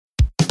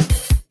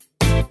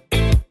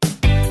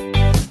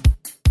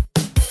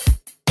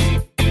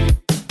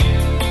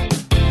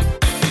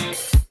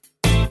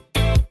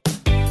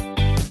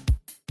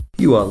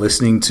You are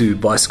listening to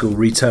Bicycle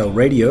Retail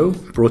Radio,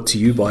 brought to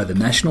you by the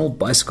National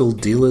Bicycle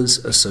Dealers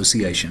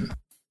Association.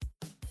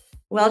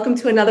 Welcome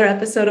to another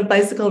episode of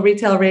Bicycle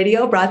Retail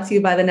Radio, brought to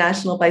you by the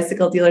National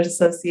Bicycle Dealers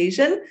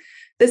Association.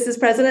 This is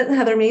President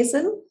Heather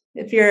Mason.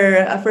 If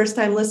you're a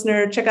first-time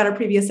listener, check out our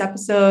previous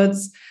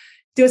episodes.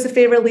 Do us a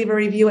favor, leave a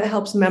review. It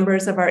helps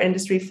members of our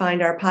industry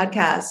find our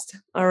podcast.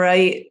 All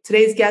right.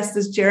 Today's guest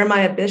is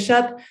Jeremiah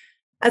Bishop.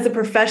 As a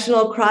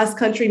professional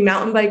cross-country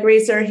mountain bike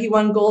racer, he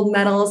won gold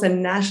medals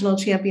and national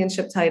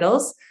championship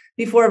titles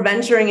before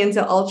venturing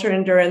into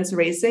ultra-endurance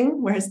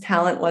racing, where his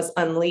talent was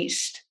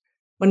unleashed.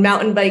 When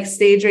mountain bike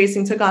stage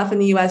racing took off in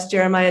the U.S.,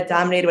 Jeremiah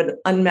dominated with an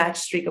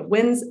unmatched streak of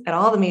wins at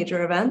all the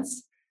major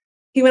events.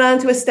 He went on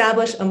to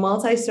establish a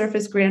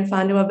multi-surface Gran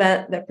Fondo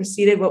event that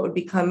preceded what would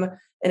become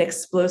an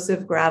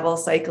explosive gravel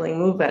cycling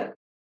movement.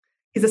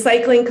 He's a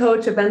cycling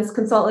coach, events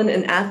consultant,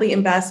 and athlete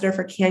ambassador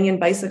for Canyon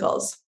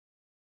Bicycles.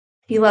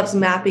 He loves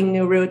mapping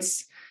new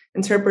routes,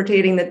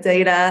 interpreting the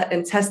data,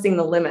 and testing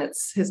the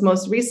limits. His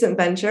most recent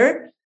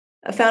venture,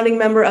 a founding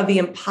member of the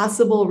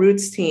Impossible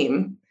Routes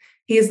team.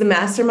 He is the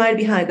mastermind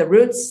behind the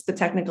routes, the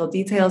technical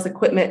details,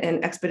 equipment,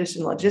 and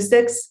expedition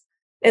logistics.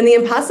 And the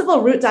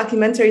Impossible Route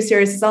documentary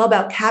series is all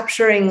about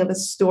capturing the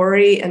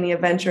story and the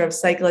adventure of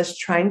cyclists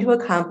trying to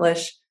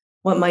accomplish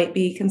what might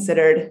be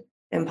considered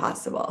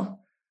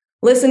impossible.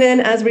 Listen in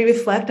as we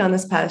reflect on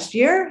this past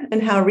year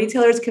and how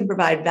retailers can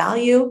provide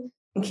value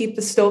and keep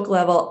the stoke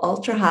level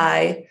ultra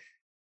high.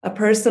 A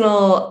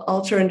personal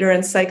ultra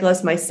endurance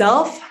cyclist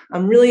myself,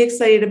 I'm really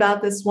excited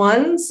about this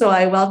one. So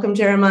I welcome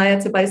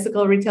Jeremiah to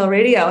Bicycle Retail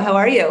Radio. How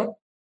are you?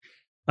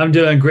 I'm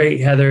doing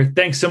great, Heather.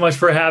 Thanks so much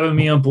for having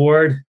me on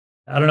board.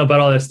 I don't know about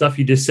all that stuff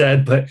you just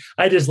said, but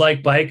I just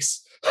like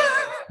bikes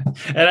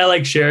and I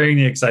like sharing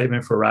the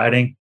excitement for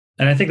riding.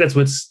 And I think that's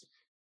what's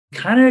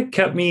kind of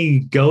kept me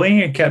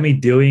going and kept me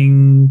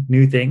doing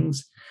new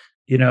things.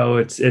 You know,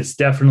 it's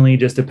definitely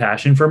just a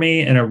passion for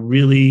me, and I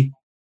really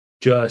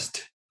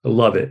just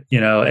love it. You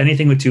know,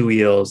 anything with two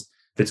wheels,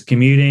 if it's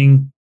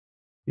commuting,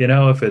 you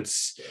know, if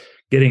it's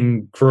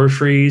getting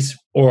groceries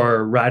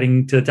or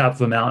riding to the top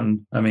of a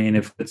mountain. I mean,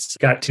 if it's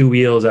got two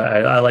wheels,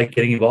 I like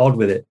getting involved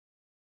with it.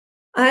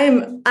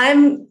 I'm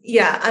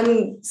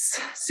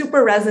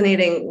super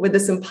resonating with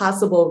this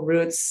Impossible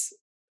Routes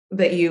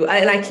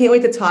and I can't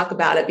wait to talk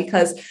about it,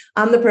 because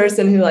I'm the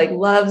person who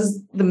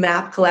loves the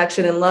map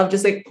collection and love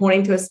just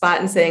pointing to a spot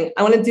and saying,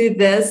 I want to do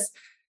this,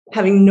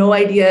 having no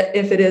idea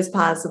if it is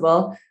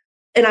possible.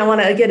 And I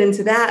want to get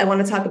into that. I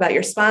want to talk about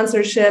your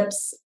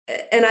sponsorships.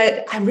 And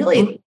I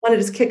really want to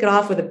just kick it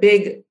off with a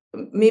big,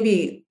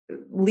 maybe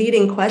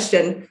leading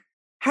question.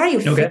 How are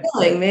you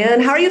feeling,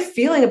 man? How are you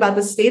feeling about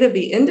the state of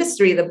the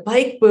industry, the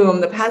bike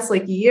boom, the past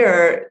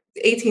year,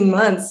 18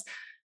 months?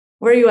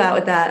 Where are you at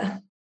with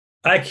that?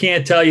 I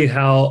can't tell you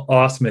how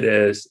awesome it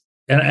is.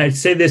 And I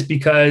say this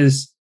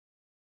because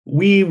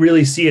we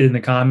really see it in the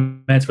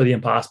comments for the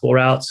Impossible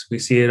Routes. We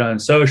see it on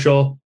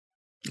social.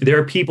 There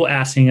are people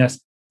asking us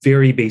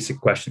very basic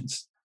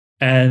questions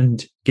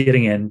and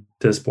getting into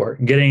the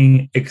sport,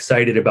 getting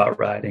excited about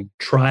riding,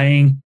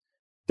 trying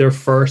their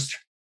first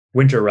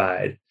winter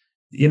ride.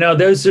 You know,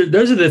 those are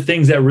the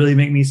things that really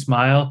make me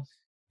smile.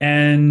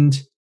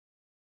 And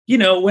you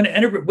know,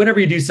 whenever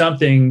you do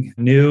something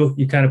new,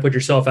 you kind of put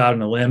yourself out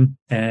on a limb.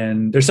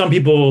 And there's some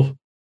people,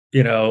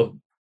 you know,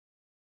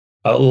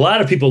 a lot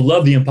of people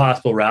love the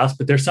Impossible Routes,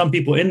 but there's some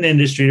people in the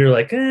industry that are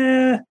like,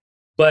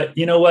 But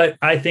you know what?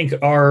 I think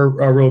our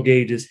real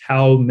gauge is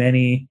how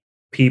many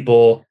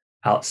people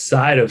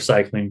outside of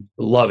cycling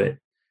love it.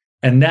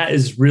 And that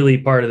is really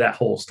part of that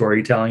whole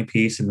storytelling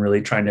piece, and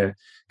really trying to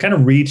kind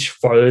of reach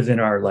farther than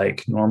our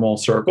normal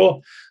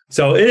circle.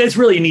 So it's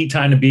really a neat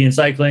time to be in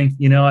cycling.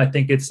 You know, I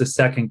think it's the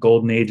second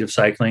golden age of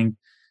cycling.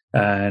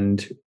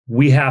 And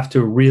we have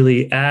to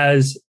really,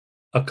 as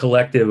a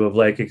collective of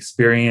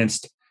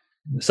experienced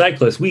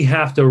cyclists, we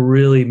have to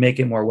really make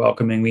it more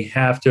welcoming. We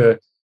have to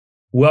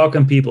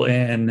welcome people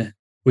in.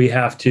 We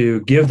have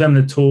to give them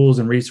the tools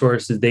and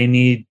resources they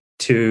need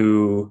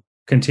to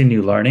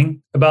continue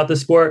learning about the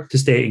sport, to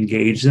stay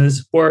engaged in the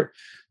sport,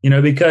 you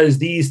know, because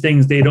these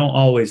things, they don't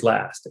always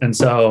last. And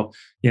so,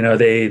 you know,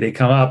 they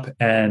come up,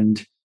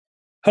 and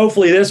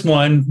hopefully this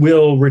one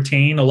will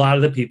retain a lot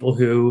of the people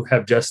who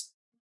have just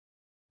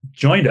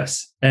joined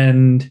us.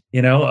 And,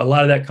 you know, a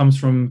lot of that comes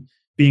from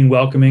being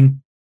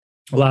welcoming.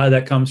 A lot of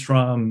that comes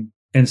from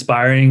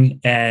inspiring.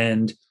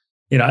 And,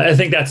 you know, I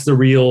think that's the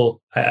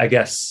real, I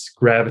guess,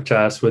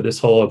 gravitas with this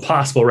whole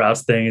Impossible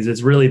Routes thing. Is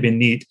it's really been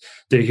neat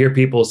to hear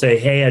people say,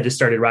 hey, I just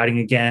started riding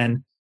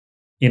again.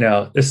 You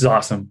know, this is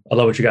awesome. I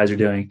love what you guys are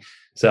doing.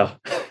 So.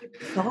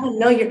 Oh,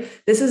 no,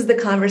 this is the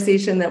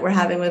conversation that we're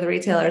having with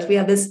retailers. We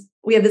have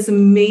this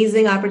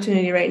amazing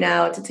opportunity right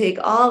now to take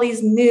all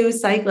these new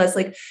cyclists.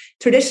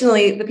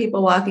 Traditionally, the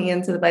people walking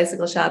into the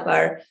bicycle shop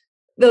are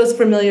those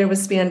familiar with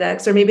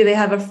spandex, or maybe they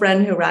have a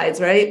friend who rides,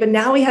 right? But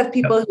now we have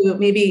people who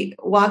maybe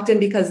walked in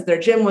because their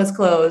gym was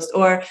closed,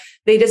 or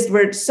they just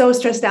were so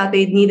stressed out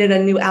they needed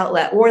a new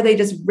outlet, or they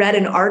just read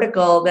an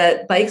article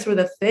that bikes were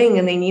the thing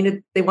and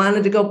they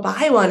wanted to go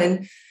buy one.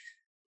 And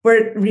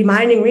we're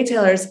reminding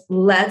retailers,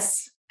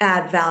 let's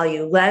add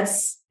value.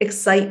 Let's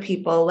excite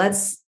people.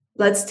 Let's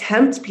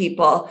tempt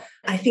people.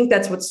 I think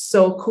that's what's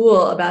so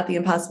cool about the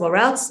Impossible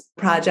Routes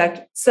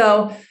project.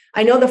 So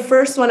I know the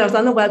first one, I was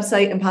on the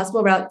website,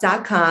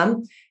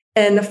 impossibleroute.com.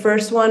 And the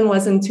first one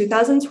was in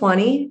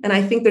 2020. And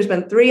I think there's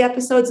been 3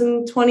 episodes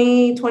in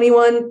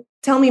 2021.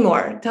 Tell me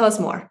more. Tell us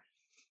more.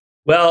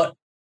 Well,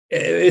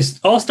 it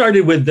all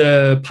started with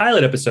the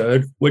pilot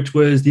episode, which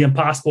was the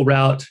Impossible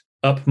Route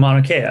up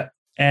Mauna Kea.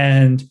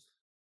 And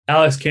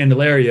Alex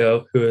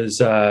Candelario, who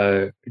is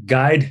a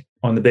guide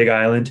on the Big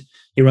Island,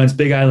 he runs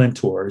Big Island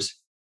tours,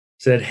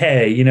 said,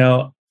 hey,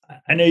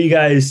 I know you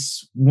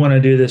guys want to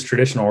do this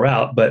traditional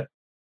route, but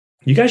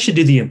you guys should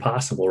do the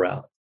Impossible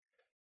Route.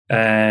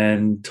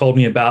 And told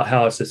me about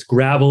how it's this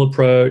gravel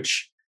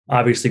approach.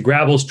 Obviously,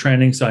 gravel's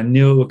trending, so I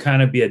knew it would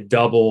kind of be a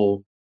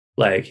double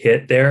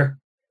hit there.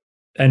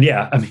 And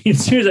yeah, I mean,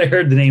 as soon as I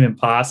heard the name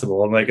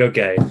Impossible, I'm like,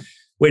 okay,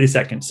 wait a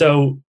second.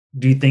 So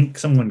do you think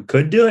someone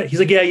could do it? He's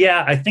like,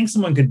 yeah, I think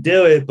someone could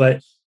do it,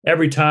 but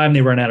every time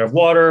they run out of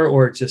water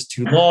or it's just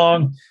too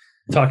long.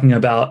 Talking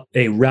about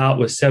a route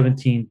with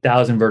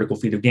 17,000 vertical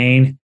feet of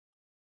gain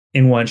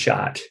in one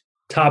shot,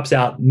 tops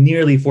out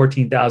nearly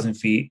 14,000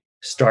 feet,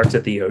 starts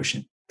at the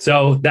ocean.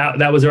 So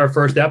that was our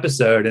first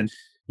episode. And,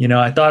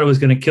 I thought it was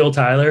going to kill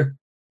Tyler,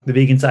 the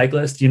vegan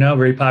cyclist,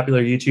 very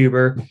popular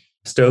YouTuber,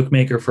 stoke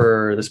maker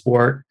for the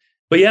sport.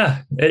 But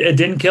yeah, it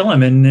didn't kill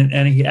him.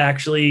 And he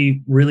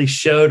actually really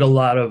showed a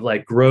lot of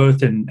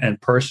growth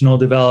and personal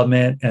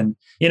development. And,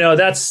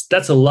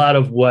 that's a lot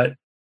of what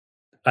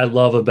I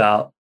love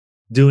about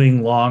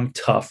doing long,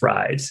 tough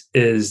rides,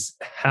 is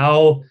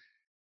how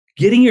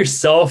getting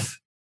yourself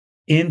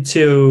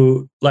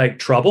into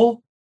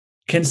trouble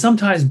can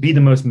sometimes be the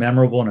most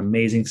memorable and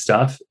amazing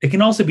stuff. It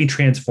can also be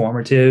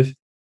transformative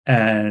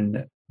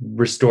and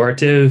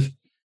restorative.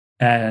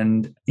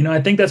 And,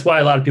 I think that's why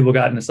a lot of people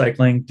got into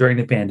cycling during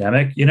the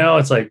pandemic.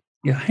 It's I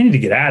need to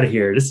get out of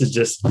here. This is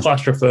just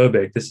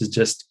claustrophobic. This is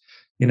just,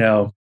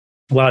 a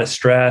lot of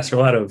stress or a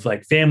lot of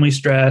family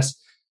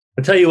stress.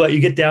 I tell you what,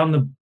 you get down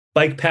the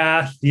bike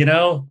path,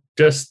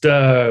 just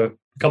a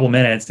couple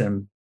minutes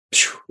and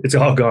it's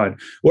all gone.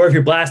 Or if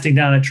you're blasting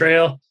down a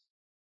trail,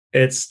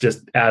 it's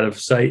just out of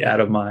sight, out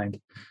of mind.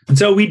 And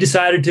so we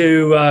decided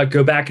to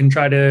go back and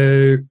try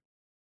to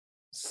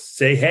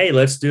say, hey,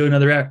 let's do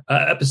another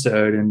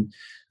episode. And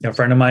a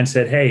friend of mine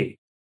said, hey,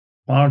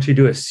 why don't you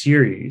do a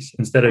series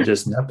instead of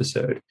just an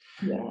episode?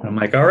 Yeah. And I'm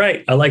like, all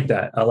right, I like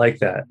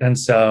that. And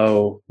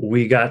so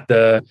we got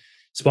the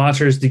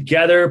sponsors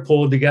together,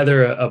 pulled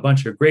together a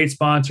bunch of great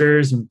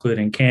sponsors,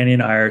 including Canyon,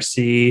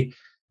 IRC.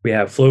 We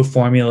have Flow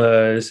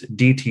Formulas,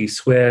 DT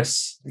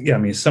Swiss. Yeah, I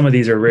mean, some of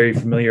these are very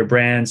familiar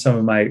brands. Some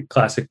of my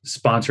classic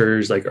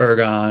sponsors like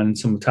Ergon,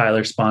 some of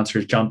Tyler's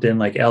sponsors jumped in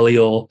like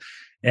Eliel.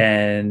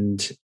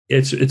 And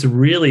it's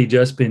really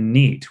just been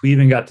neat. We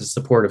even got the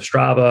support of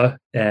Strava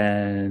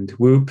and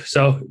Whoop.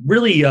 So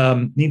really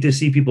need to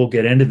see people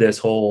get into this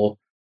whole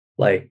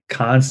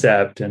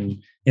concept.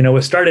 And,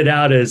 what started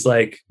out as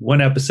one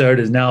episode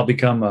has now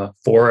become a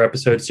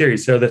 4-episode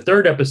series. So the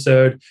 3rd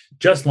episode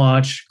just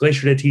launched,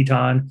 Glacier de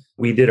Teton.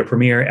 We did a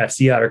premiere at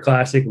Sea Otter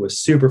Classic. It was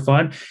super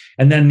fun.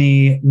 And then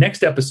the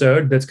next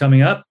episode that's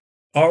coming up,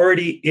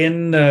 already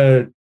in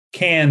the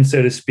can,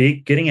 so to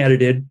speak, getting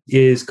edited,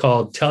 is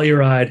called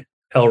Telluride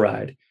Hell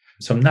Ride.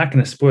 So I'm not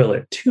going to spoil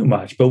it too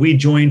much, but we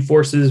joined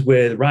forces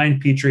with Ryan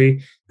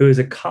Petrie, who is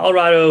a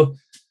Colorado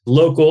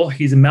local.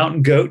 He's a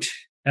mountain goat,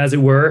 as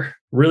it were,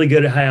 really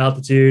good at high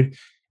altitude.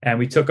 And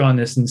we took on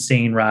this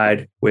insane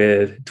ride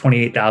with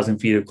 28,000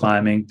 feet of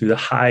climbing through the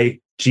high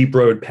Jeep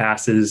road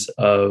passes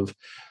of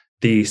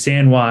the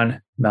San Juan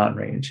mountain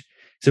range.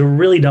 It's a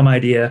really dumb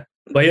idea,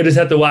 but you'll just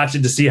have to watch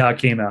it to see how it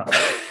came out.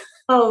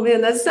 Oh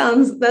man, that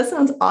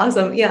sounds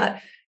awesome. Yeah.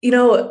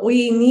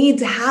 We need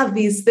to have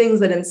these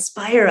things that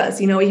inspire us.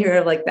 We hear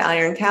of the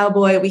Iron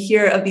Cowboy. We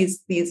hear of these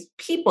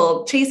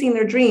people chasing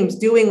their dreams,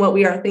 doing what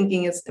we are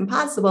thinking is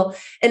impossible.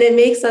 And it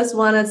makes us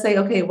want to say,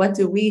 okay, what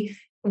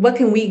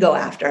can we go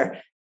after?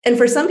 And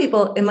for some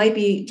people, it might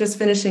be just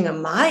finishing a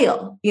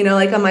mile. On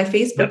my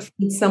Facebook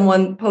feed,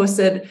 someone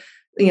posted,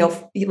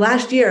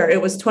 last year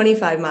it was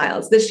 25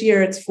 miles. This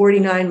year it's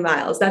 49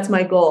 miles. That's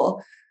my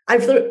goal. I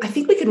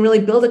think we can really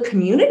build a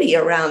community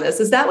around this.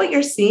 Is that what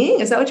you're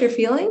seeing? Is that what you're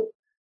feeling?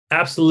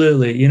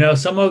 Absolutely.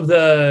 Some of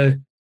the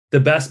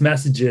best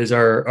messages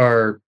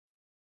are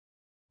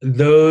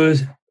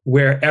those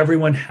where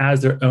everyone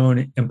has their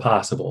own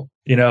impossible.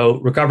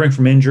 Recovering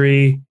from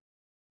injury.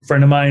 A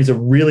friend of mine is a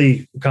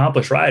really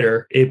accomplished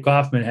rider. Abe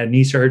Kaufman had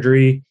knee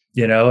surgery,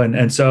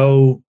 and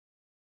so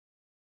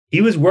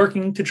he was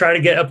working to try to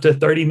get up to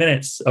 30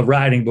 minutes of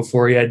riding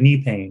before he had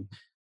knee pain.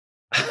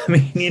 I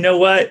mean, you know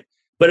what?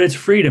 But it's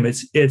freedom.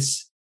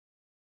 It's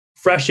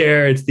fresh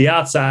air. It's the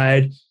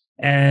outside,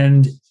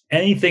 and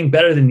anything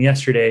better than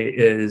yesterday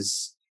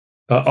is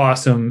an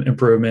awesome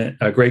improvement,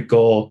 a great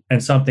goal,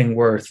 and something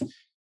worth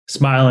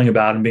smiling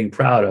about and being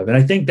proud of. And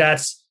I think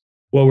that's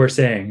what we're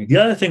saying. The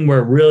other thing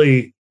we're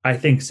really, I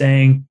think,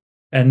 saying,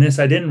 and this,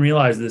 I didn't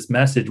realize this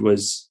message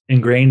was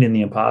ingrained in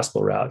the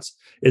Impossible Routes,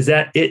 is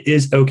that it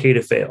is okay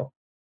to fail.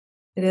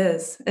 It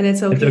is. And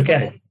it's okay. It's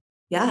okay.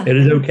 Yeah. It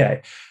is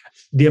okay.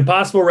 The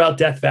Impossible Route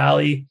Death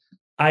Valley,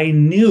 I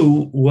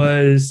knew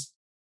was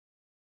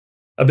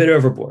a bit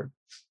overboard.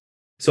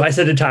 So I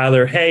said to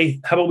Tyler, hey,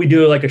 how about we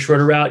do like a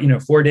shorter route,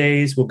 4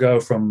 days. We'll go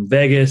from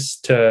Vegas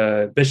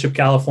to Bishop,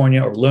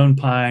 California or Lone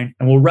Pine,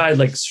 and we'll ride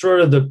like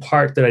sort of the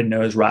part that I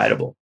know is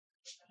rideable.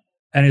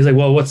 And he's like,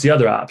 well, what's the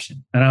other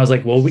option? And I was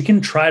like, well, we can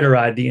try to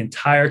ride the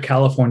entire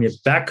California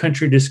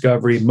backcountry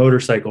discovery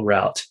motorcycle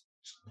route.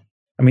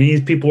 I mean,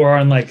 these people are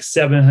on like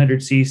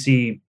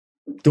 700cc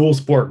dual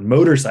sport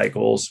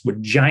motorcycles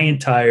with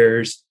giant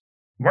tires,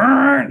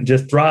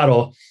 just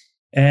throttle,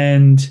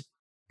 and,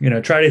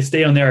 try to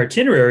stay on their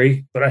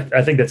itinerary. But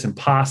I think that's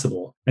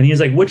impossible. And he's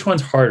like, which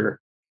one's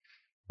harder?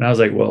 And I was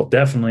like, well,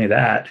 definitely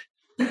that.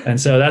 And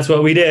so that's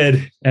what we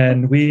did.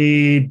 And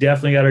we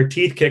definitely got our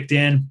teeth kicked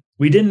in.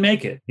 We didn't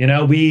make it.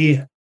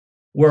 We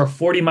were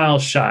 40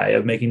 miles shy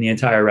of making the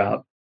entire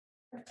route.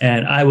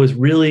 And I was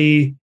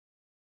really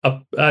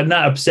not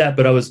upset,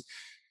 but I was,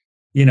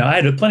 I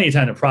had plenty of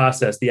time to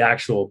process the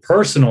actual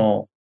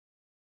personal,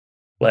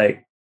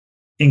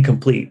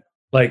 incomplete.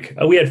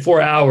 We had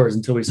 4 hours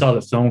until we saw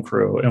the film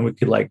crew, and we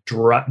could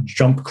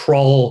jump,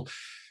 crawl,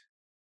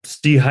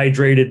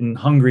 dehydrated and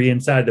hungry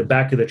inside the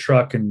back of the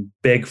truck and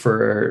beg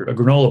for a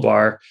granola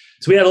bar.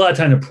 So we had a lot of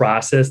time to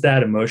process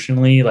that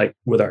emotionally,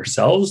 with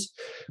ourselves.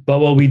 But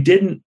what we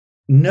didn't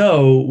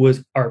know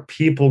was, are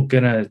people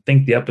going to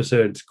think the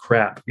episode's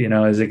crap?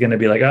 Is it going to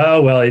be like,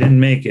 oh, well, I didn't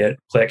make it,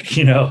 click,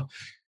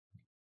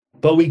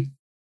 But we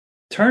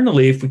turned the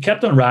leaf. We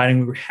kept on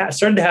riding. We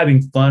started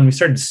having fun. We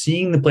started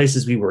seeing the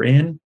places we were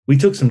in. We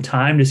took some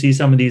time to see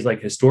some of these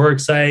historic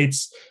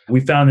sites.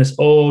 We found this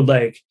old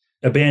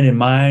abandoned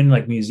mine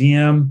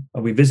museum.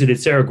 We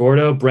visited Cerro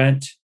Gordo,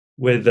 Brent,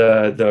 with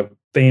the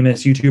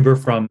famous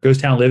YouTuber from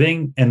Ghost Town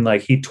Living, and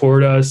he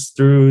toured us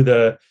through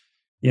the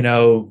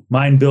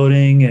mine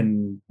building,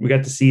 and we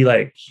got to see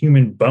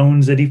human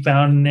bones that he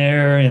found in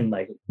there, and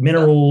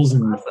minerals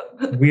and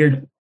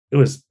weird. It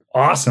was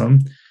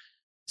awesome.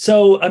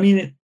 So, I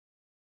mean,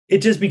 it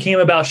just became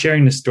about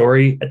sharing the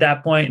story at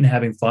that point and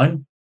having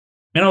fun.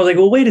 And I was like,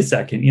 well, wait a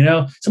second,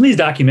 some of these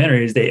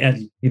documentaries, they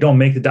end, you don't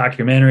make the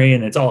documentary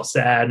and it's all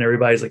sad and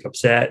everybody's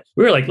upset.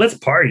 We were like, let's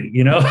party,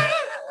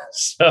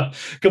 So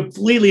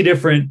completely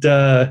different,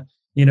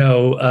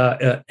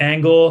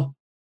 angle.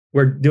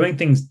 We're doing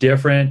things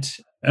different,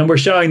 and we're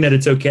showing that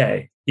it's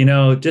okay.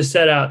 Just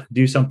set out to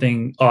do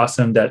something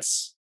awesome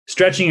that's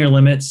stretching your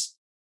limits,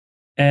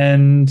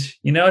 and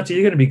it's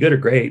either going to be good or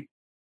great.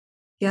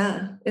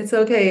 Yeah, it's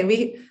okay.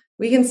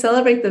 We can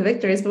celebrate the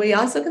victories, but we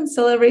also can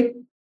celebrate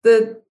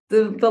the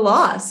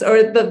loss,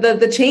 or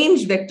the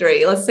changed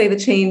victory. Let's say the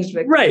changed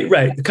victory.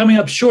 Right. Coming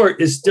up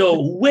short is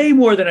still way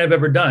more than I've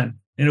ever done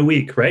in a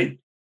week, right?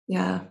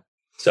 Yeah.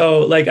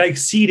 So I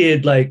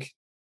exceeded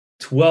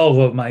 12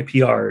 of my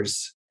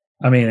PRs.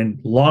 I mean,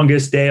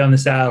 longest day on the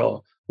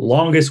saddle,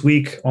 longest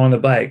week on the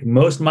bike,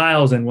 most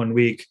miles in 1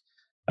 week,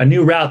 a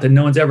new route that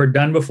no one's ever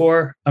done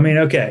before. I mean,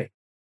 okay,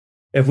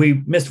 if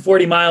we missed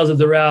 40 miles of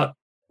the route,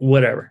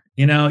 whatever,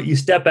 you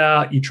step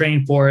out, you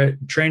train for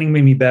it. Training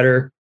made me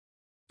better,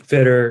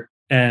 fitter.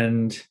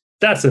 And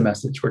that's the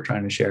message we're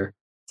trying to share.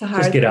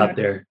 Just get out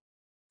there.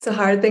 It's a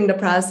hard thing to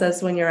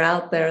process when you're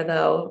out there,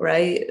 though,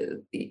 right?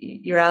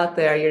 You're out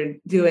there, you're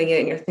doing it,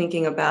 and you're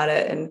thinking about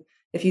it. And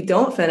if you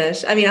don't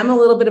finish, I mean, I'm a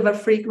little bit of a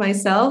freak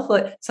myself.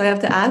 So I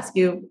have to ask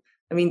you,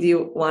 I mean, do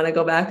you want to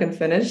go back and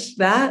finish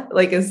that?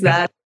 Is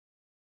that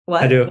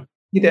what? I do.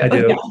 You do? I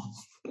do. Okay.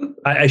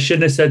 I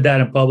shouldn't have said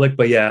that in public,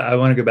 but yeah, I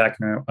want to go back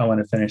and I want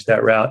to finish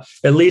that route.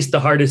 At least the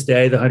hardest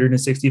day, the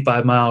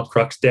 165-mile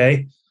crux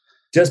day,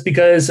 just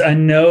because I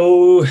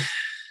know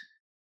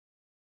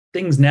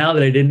things now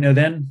that I didn't know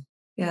then.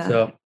 Yeah.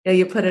 So yeah,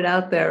 you put it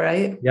out there,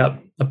 right?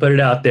 Yep. I put it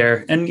out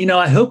there. And,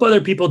 I hope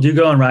other people do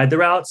go and ride the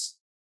routes.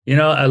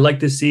 I'd like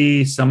to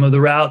see some of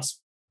the routes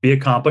be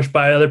accomplished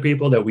by other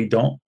people that we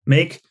don't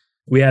make.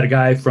 We had a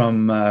guy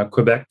from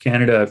Quebec,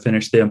 Canada,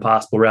 finish the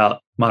Impossible Route,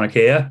 Mauna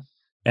Kea,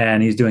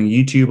 and he's doing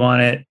YouTube on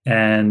it,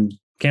 and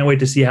can't wait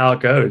to see how it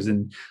goes.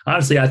 And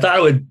honestly, I thought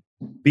it would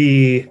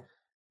be,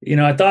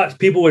 I thought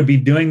people would be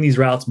doing these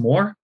routes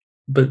more,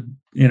 but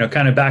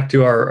kind of back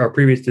to our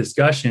previous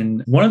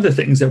discussion, one of the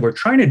things that we're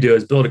trying to do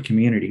is build a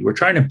community. We're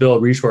trying to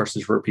build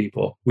resources for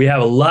people. We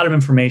have a lot of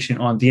information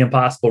on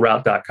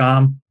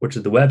theimpossibleroute.com, which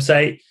is the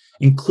website,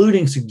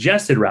 including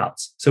suggested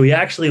routes. So we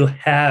actually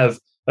have,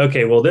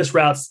 okay, well, this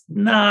route's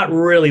not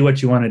really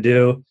what you want to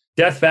do.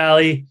 Death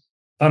Valley,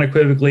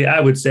 unequivocally, I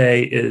would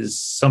say, is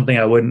something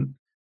I wouldn't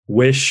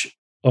wish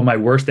on my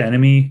worst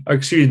enemy, or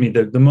excuse me,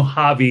 the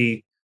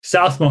Mojave,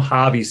 South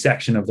Mojave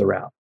section of the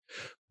route.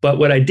 But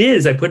what I did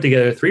is I put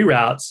together 3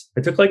 routes.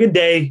 I took a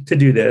day to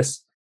do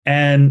this,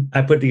 and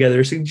I put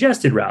together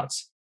suggested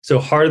routes. So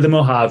Heart of the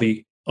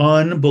Mojave,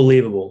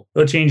 unbelievable.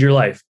 It'll change your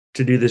life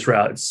to do this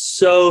route. It's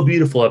so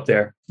beautiful up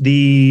there.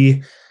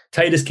 The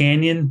Titus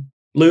Canyon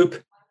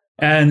loop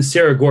and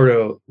Cerro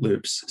Gordo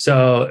loops.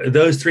 So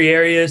those 3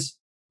 areas,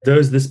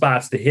 those are the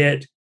spots to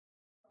hit.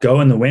 Go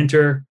in the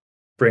winter,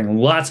 bring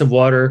lots of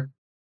water,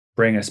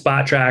 bring a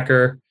spot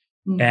tracker.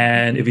 Mm-hmm.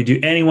 And if you do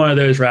any one of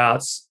those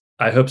routes,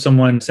 I hope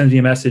someone sends me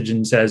a message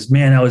and says,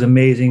 man, that was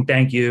amazing.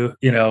 Thank you.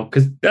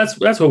 Because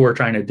that's what we're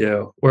trying to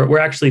do. We're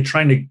actually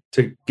trying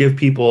to give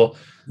people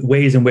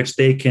ways in which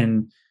they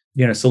can,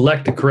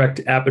 select the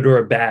correct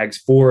Apodora bags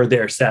for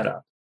their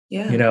setup.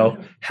 Yeah.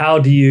 How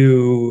do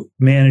you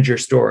manage your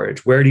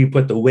storage? Where do you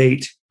put the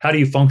weight? How do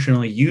you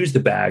functionally use the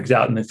bags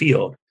out in the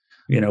field?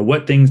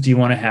 What things do you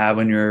want to have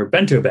on your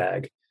bento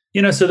bag?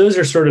 So those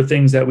are sort of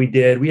things that we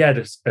did. We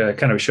had a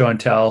kind of show and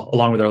tell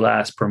along with our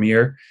last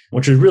premiere,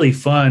 which was really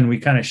fun. We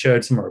kind of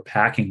showed some of our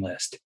packing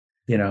list,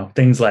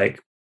 things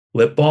like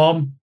lip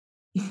balm.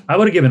 I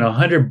would have given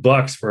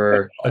 $100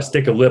 for a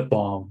stick of lip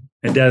balm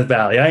in Death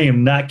Valley. I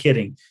am not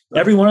kidding.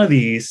 Every one of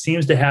these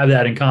seems to have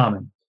that in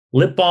common.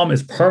 Lip balm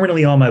is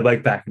permanently on my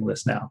bike packing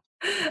list now.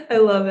 I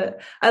love it.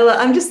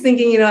 I'm just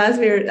thinking, as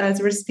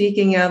we're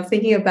speaking, I'm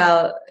thinking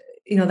about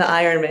the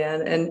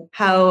Ironman and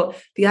how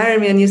the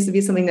Ironman used to be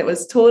something that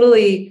was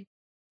totally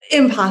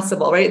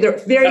impossible, right? There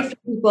are very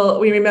few people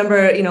we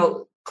remember,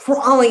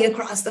 crawling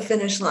across the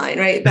finish line,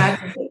 right?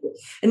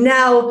 And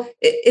now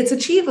it's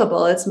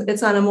achievable.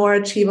 It's on a more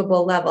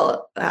achievable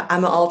level.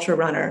 I'm an ultra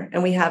runner,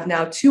 and we have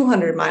now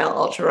 200-mile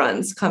ultra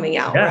runs coming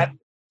out, right?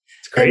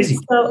 It's crazy.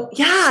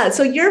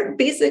 So you're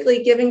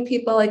basically giving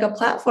people like a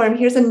platform.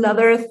 Here's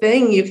another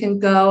thing you can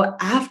go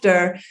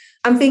after.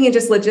 I'm thinking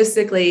just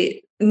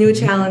logistically, new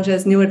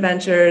challenges, new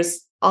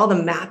adventures, all the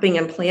mapping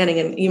and planning.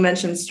 And you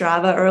mentioned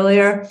Strava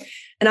earlier,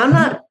 and I'm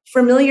not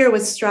familiar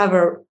with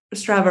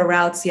Strava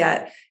routes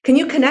yet. Can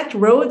you connect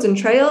roads and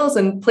trails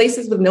and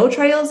places with no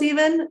trails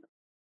even?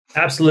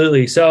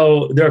 Absolutely.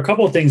 So there are a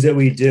couple of things that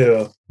we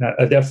do.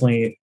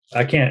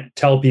 I can't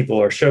tell people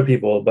or show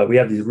people, but we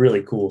have these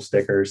really cool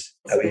stickers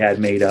that we had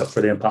made up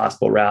for the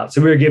Impossible route.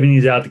 So we were giving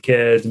these out to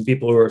kids and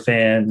people who are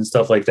fans and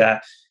stuff like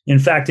that. In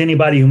fact,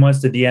 anybody who wants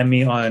to DM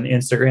me on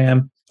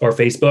Instagram or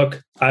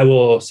Facebook, I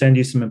will send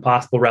you some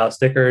Impossible route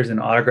stickers and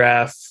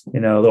autograph, a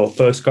little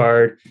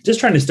postcard, just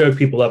trying to stoke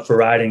people up for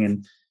riding.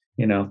 And,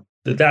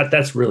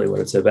 that's really what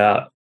it's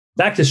about.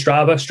 Back to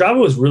Strava. Strava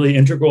was really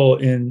integral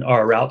in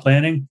our route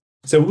planning.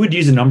 So we would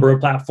use a number of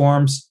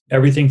platforms,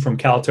 everything from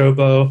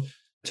CalTopo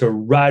to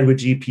Ride with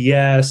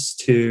GPS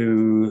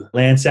to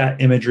Landsat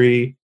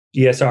imagery,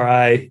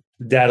 ESRI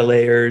data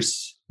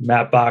layers.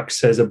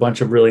 Mapbox has a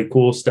bunch of really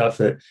cool stuff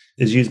that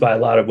is used by a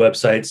lot of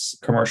websites,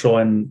 commercial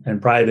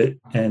and private,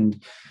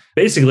 and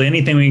basically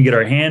anything we can get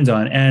our hands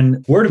on.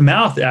 And word of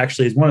mouth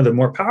actually is one of the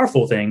more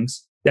powerful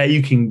things that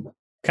you can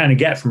kind of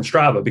get from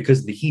Strava because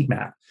of the heat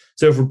map.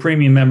 So for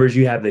premium members,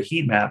 you have the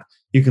heat map.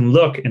 You can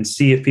look and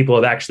see if people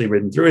have actually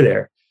ridden through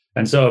there.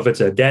 And so if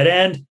it's a dead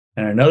end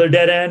and another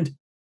dead end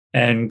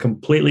and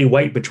completely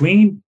white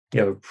between, you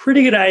have a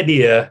pretty good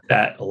idea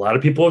that a lot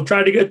of people have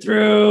tried to get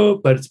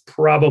through, but it's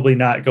probably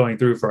not going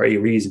through for a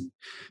reason.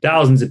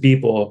 Thousands of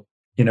people,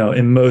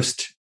 in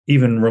most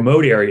even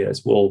remote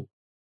areas will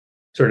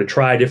sort of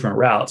try different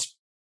routes.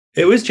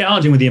 It was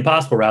challenging with the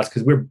Impossible routes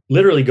because we're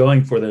literally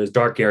going for those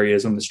dark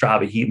areas on the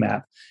Strava heat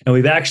map. And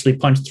we've actually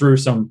punched through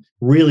some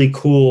really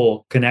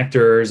cool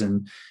connectors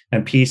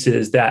and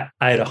pieces that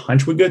I had a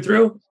hunch would go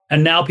through.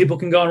 And now people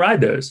can go and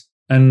ride those.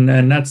 And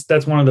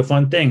that's one of the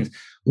fun things.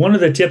 One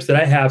of the tips that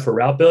I have for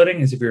route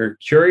building is if you're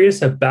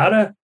curious about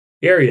an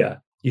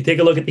area, you take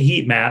a look at the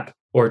heat map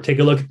or take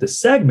a look at the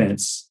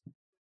segments,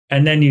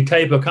 and then you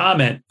type a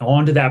comment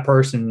onto that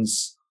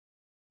person's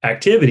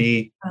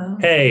activity. Oh.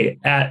 Hey,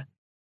 at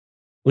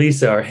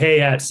Lisa, or hey,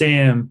 at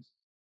Sam,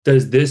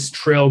 does this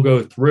trail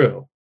go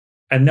through?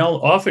 And they'll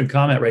often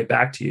comment right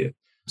back to you.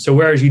 So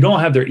whereas you don't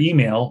have their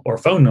email or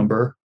phone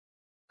number,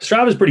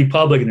 Strava is pretty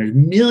public and there's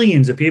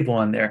millions of people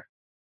on there.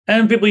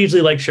 And people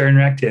usually like sharing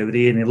their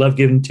activity and they love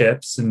giving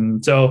tips.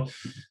 And so,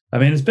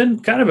 it's been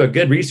kind of a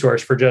good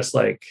resource for just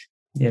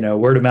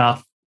word of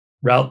mouth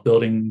route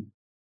building.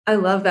 I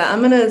love that. I'm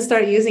going to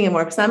start using it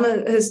more because I'm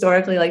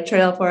historically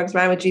Trailforks,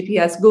 Ride with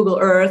GPS, Google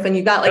Earth, and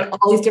you've got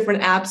all these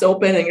different apps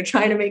open and you're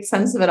trying to make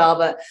sense of it all.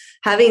 But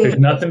there's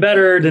nothing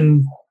better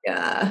than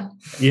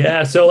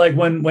Yeah. So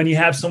when you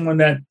have someone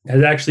that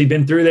has actually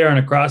been through there on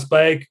a cross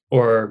bike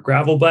or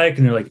gravel bike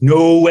and they're like,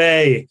 no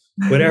way,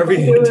 whatever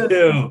you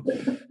do,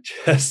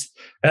 just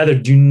either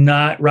do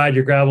not ride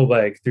your gravel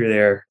bike through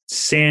there,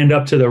 sand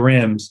up to the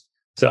rims.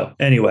 So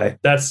anyway,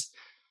 that's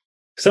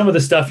some of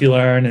the stuff you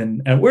learn.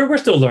 And we're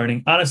still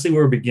learning. Honestly,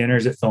 we're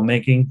beginners at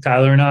filmmaking.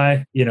 Tyler and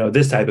I,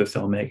 this type of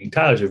filmmaking.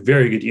 Tyler's a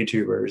very good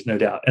YouTuber, no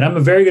doubt. And I'm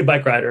a very good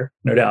bike rider,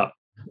 no doubt.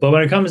 But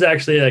when it comes to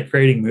actually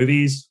creating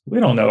movies, we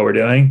don't know what we're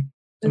doing.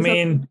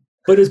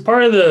 But as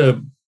part of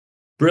the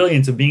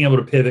brilliance of being able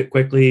to pivot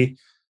quickly,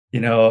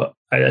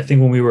 I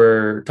think when we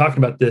were talking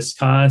about this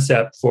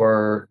concept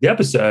for the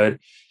episode,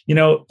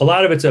 a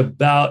lot of it's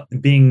about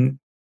being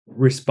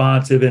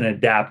responsive and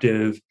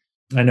adaptive.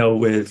 I know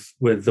with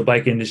the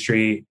bike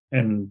industry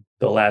in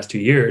the last 2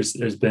 years,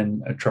 there's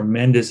been a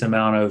tremendous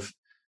amount of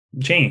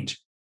change.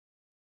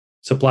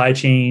 Supply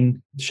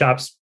chain,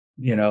 shops,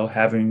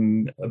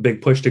 having a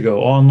big push to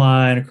go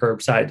online,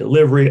 curbside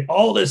delivery,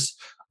 all this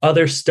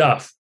other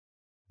stuff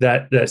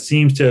that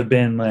seems to have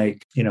been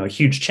a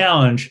huge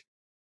challenge.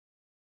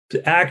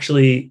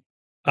 actually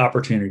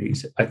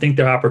opportunities. I think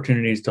there are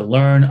opportunities to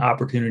learn,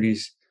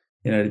 opportunities,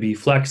 to be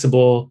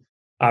flexible,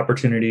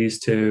 opportunities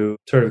to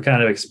sort of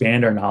kind of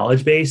expand our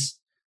knowledge base.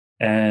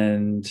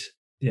 And,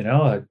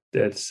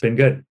 it's been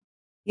good.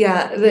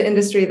 Yeah, the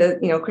industry,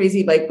 the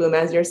crazy bike boom,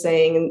 as you're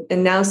saying,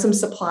 and now some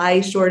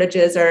supply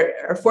shortages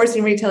are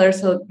forcing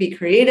retailers to be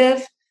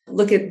creative,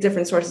 look at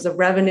different sources of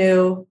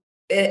revenue,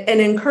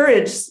 and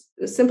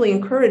simply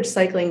encourage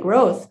cycling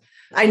growth.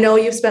 I know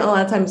you've spent a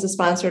lot of time as a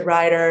sponsored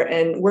rider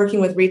and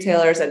working with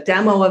retailers at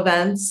demo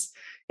events,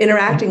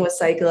 interacting with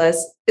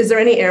cyclists. Is there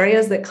any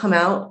areas that come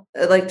out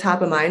like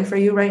top of mind for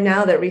you right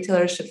now that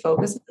retailers should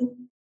focus on?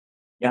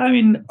 Yeah, I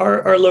mean,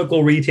 our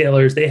local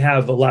retailers, they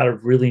have a lot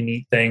of really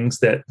neat things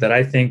that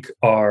I think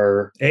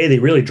are, they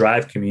really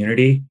drive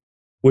community,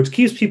 which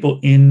keeps people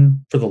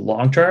in for the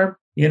long term,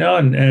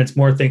 and it's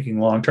more thinking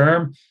long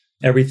term.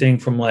 Everything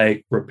from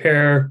like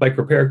bike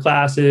repair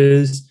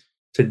classes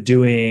to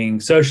doing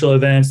social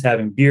events,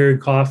 having beer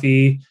and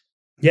coffee.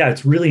 Yeah,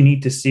 it's really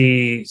neat to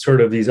see sort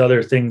of these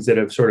other things that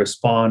have sort of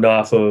spawned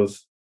off of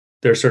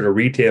their sort of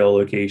retail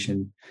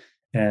location.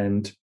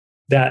 And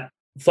that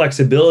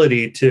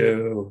flexibility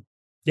to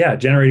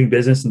generating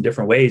business in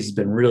different ways has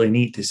been really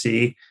neat to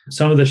see.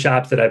 Some of the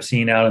shops that I've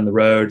seen out on the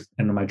road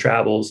and on my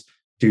travels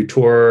do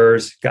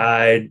tours,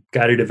 guided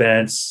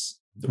events,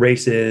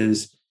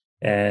 races,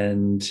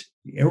 and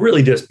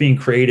really just being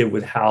creative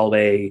with how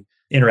they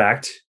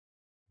interact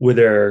with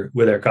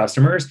their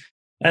customers.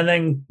 And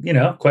then,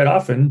 quite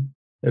often,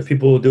 if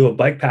people do a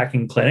bike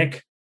packing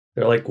clinic,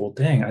 they're like, well,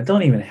 dang, I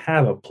don't even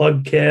have a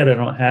plug kit. I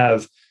don't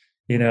have,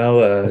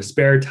 a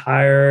spare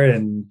tire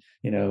and,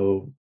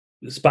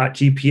 spot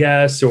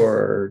GPS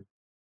or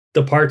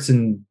the parts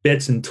and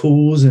bits and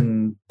tools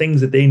and things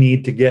that they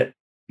need to get,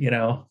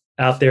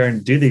 out there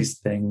and do these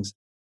things.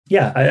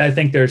 Yeah, I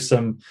think there's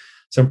some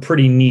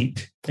pretty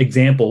neat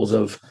examples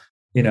of,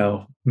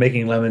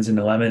 making lemons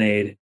into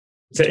lemonade.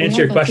 To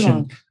answer your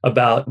question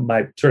about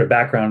my sort of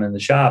background in the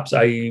shops,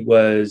 I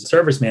was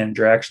service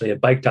manager actually at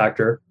Bike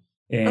Doctor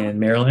in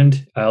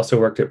Maryland. I also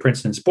worked at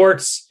Princeton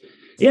Sports.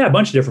 Yeah, a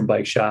bunch of different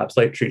bike shops,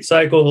 like Treat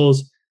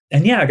Cycles.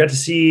 And I got to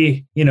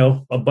see, a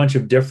whole bunch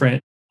of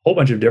different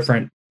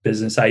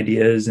business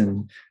ideas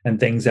and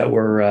things that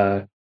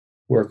were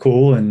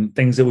cool and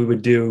things that we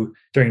would do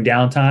during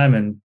downtime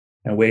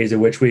and ways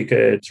in which we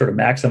could sort of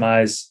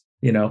maximize,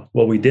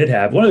 what we did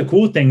have. One of the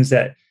cool things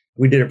that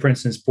we did at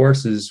Princeton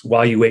Sports is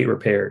while you wait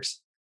repairs.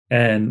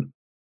 And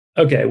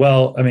okay,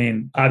 well, I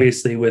mean,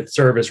 obviously with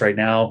service right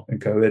now and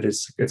COVID,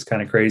 it's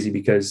kind of crazy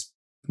because,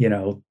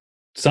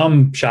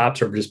 some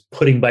shops are just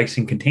putting bikes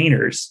in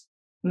containers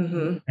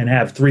and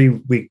have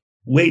 3-week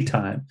wait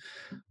time.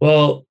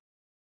 Well,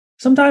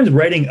 sometimes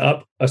writing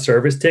up a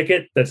service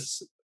ticket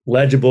that's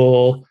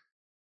legible,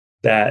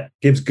 that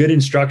gives good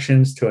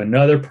instructions to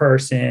another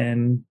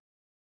person,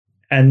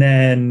 and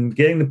then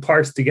getting the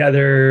parts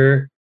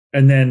together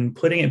and then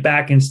putting it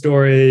back in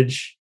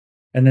storage,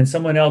 and then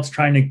someone else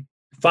trying to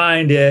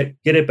find it,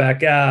 get it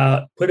back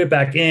out, put it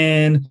back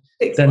in,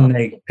 then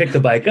they pick the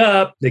bike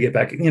up, they get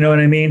back, you know what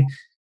I mean?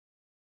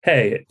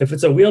 Hey, if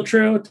it's a wheel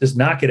true, just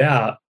knock it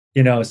out,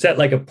 set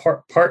like a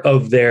part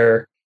of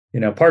their,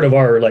 part of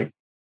our like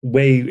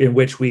way in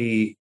which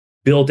we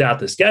built out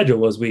the schedule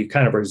was we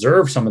kind of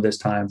reserve some of this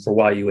time for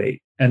while you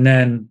wait. And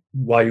then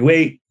while you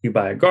wait, you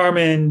buy a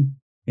Garmin,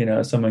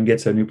 someone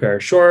gets a new pair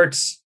of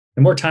shorts.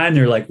 The more time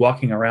they're like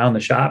walking around the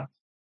shop,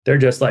 they're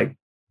just like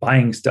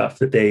buying stuff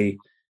that they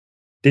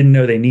didn't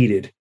know they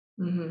needed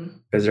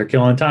because they're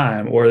killing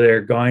time, or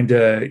they're going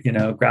to,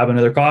 grab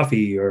another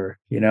coffee or,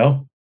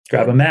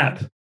 grab a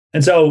map.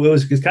 And so it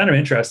was kind of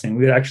interesting.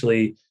 We would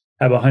actually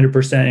have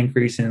 100%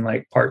 increase in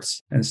like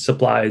parts and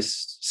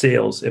supplies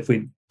sales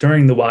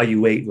during the while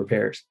you wait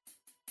repairs.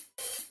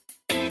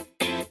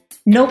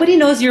 Nobody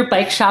knows your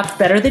bike shop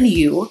better than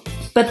you,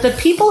 but the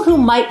people who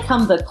might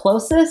come the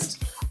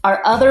closest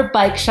are other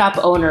bike shop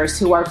owners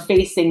who are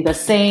facing the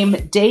same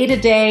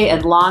day-to-day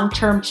and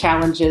long-term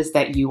challenges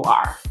that you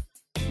are.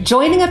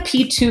 Joining a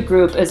P2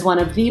 group is one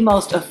of the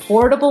most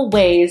affordable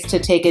ways to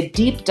take a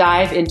deep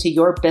dive into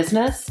your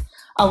business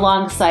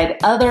alongside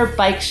other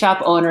bike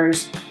shop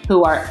owners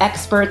who are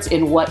experts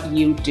in what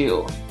you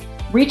do.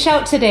 Reach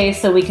out today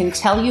so we can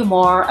tell you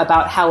more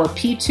about how a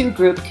P2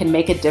 group can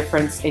make a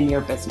difference in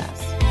your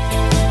business.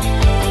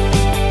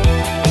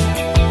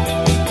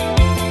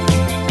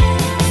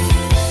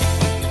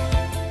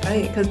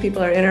 Right, because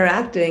people are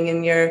interacting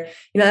and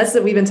that's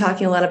what we've been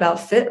talking a lot about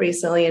fit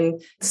recently, and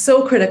it's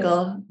so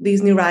critical,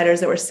 these new riders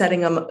that we're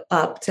setting them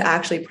up to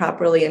actually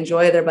properly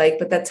enjoy their bike.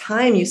 But that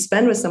time you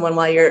spend with someone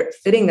while you're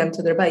fitting them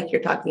to their bike,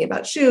 you're talking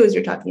about shoes,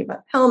 you're talking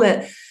about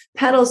helmet,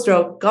 pedal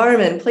stroke,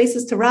 Garmin,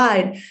 places to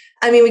ride.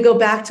 I mean, we go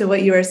back to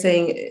what you were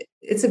saying.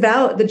 It's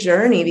about the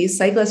journey. These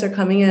cyclists are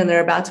coming in and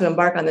they're about to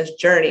embark on this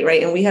journey,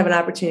 right? And we have an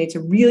opportunity to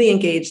really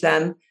engage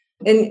them.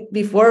 And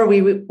before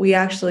we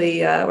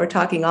actually were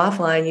talking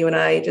offline, you and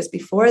I, just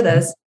before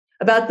this,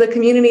 about the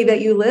community that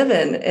you live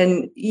in.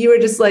 And you were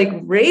just like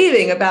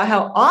raving about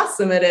how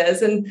awesome it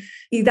is. And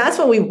that's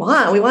what we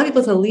want. We want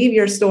people to leave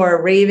your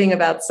store raving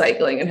about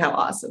cycling and how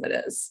awesome it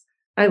is.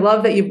 I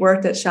love that you've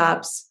worked at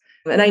shops.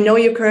 And I know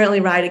you currently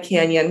ride a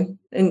Canyon,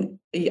 and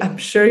I'm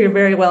sure you're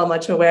very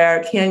much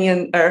aware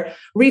Canyon or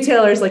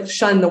retailers like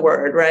shun the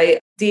word,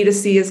 right?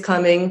 D2C is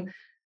coming.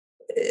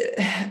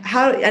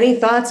 Any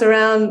thoughts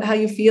around how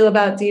you feel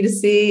about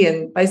D2C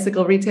and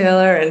bicycle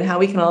retailer and how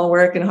we can all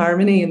work in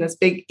harmony in this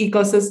big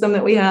ecosystem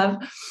that we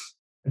have?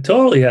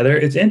 Totally, Heather.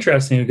 It's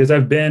interesting because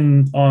I've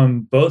been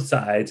on both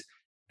sides.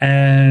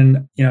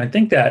 And, I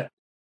think that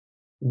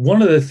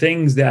one of the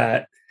things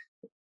that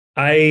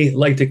I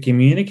like to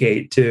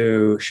communicate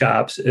to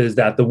shops is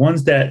that the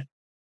ones that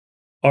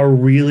are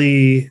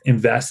really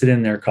invested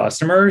in their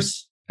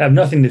customers have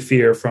nothing to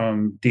fear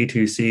from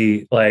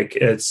D2C. Like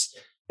it's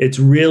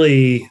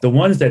really the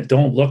ones that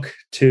don't look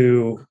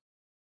to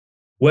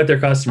what their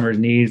customers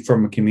need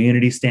from a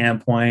community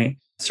standpoint,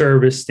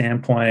 service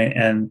standpoint,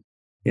 and,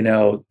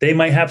 they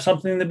might have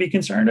something to be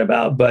concerned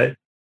about. But,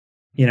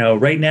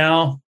 right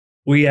now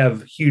we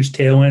have huge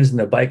tailwinds in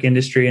the bike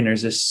industry, and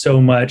there's just so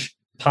much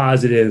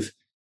positive.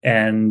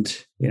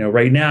 And,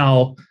 right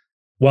now,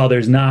 while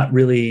there's not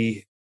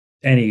really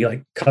any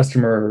like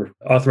customer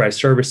authorized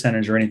service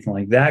centers or anything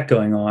like that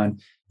going on,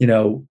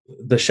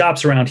 the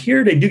shops around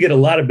here, they do get a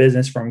lot of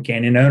business from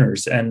Canyon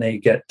owners, and they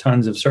get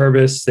tons of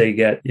service. They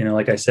get,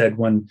 like I said,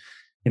 when,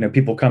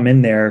 people come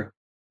in there,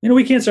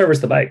 we can't service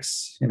the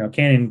bikes,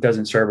 Canyon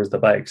doesn't service the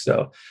bikes.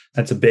 So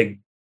that's a big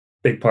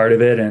part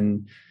of it.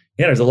 And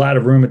there's a lot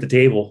of room at the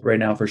table right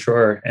now for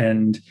sure.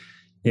 And,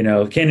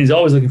 Canyon's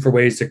always looking for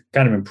ways to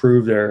kind of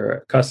improve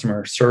their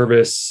customer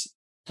service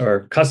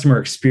or customer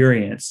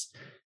experience.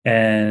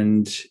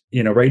 And,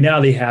 right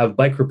now they have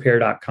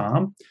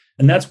bikerepair.com.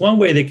 And that's one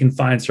way they can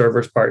find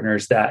service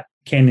partners that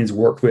Canyon's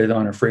worked with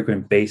on a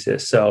frequent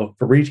basis. So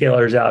for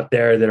retailers out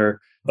there that are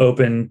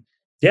open,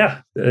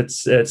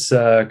 it's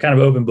kind of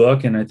open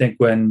book. And I think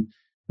when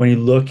you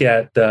look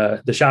at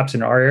the shops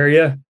in our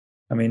area,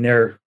 I mean,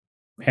 they're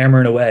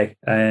hammering away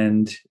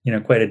and,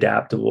 quite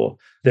adaptable.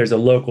 There's a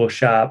local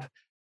shop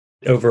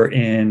over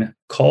in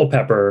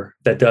Culpeper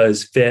that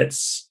does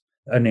fits.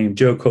 Named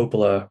Joe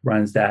Coppola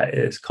runs that.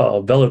 It's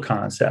called Velo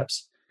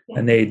Concepts.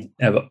 And they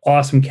have an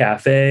awesome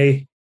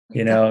cafe.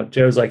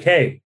 Joe's like,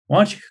 hey, why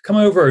don't you come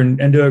over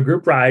and do a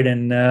group ride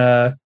and,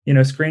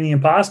 screen the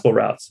impossible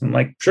routes? I'm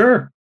like,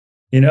 sure.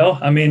 It's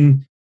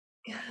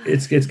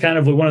kind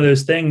of one of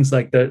those things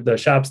like the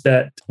shops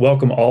that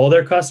welcome all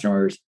their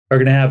customers are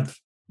going to have,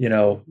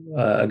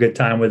 a good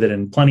time with it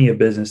and plenty of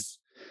business.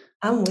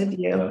 I'm with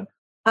you.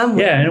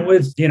 And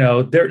with,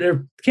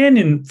 their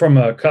Canyon from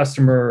a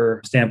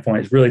customer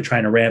standpoint is really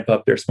trying to ramp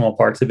up their small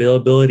parts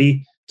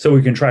availability so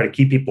we can try to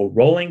keep people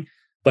rolling.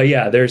 But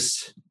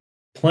there's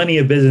plenty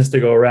of business to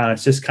go around.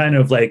 It's just kind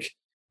of like,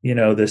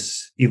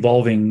 this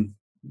evolving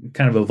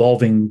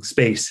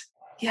space.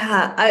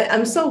 Yeah,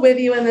 I'm so with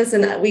you in this.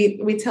 And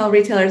we tell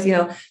retailers, you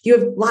have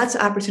lots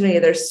of opportunity.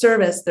 There's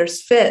service, there's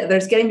fit,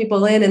 there's getting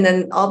people in, and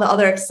then all the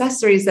other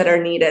accessories that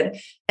are needed.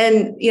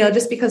 And,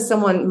 just because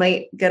someone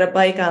might get a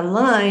bike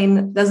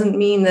online doesn't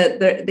mean that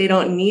they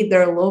don't need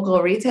their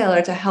local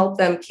retailer to help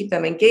them keep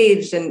them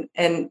engaged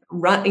and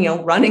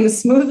running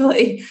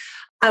smoothly.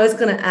 I was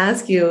going to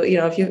ask you,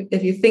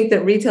 if you think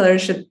that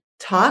retailers should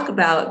talk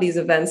about these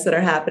events that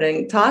are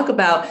happening,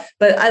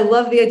 but I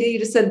love the idea you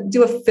just said,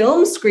 do a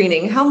film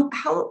screening. How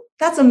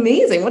that's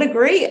amazing. What a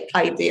great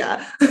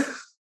idea.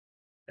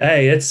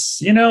 Hey,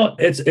 it's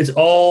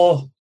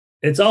all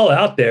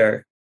out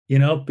there.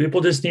 People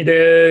just need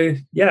to,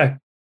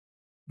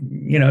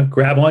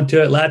 grab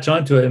onto it, latch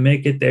onto it and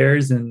make it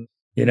theirs. And,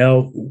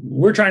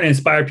 we're trying to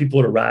inspire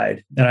people to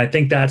ride. And I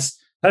think that's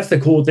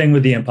the cool thing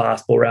with the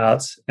impossible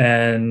routes.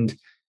 And,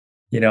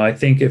 I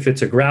think if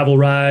it's a gravel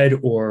ride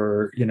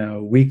or,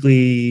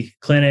 weekly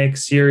clinic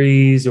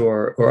series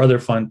or other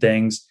fun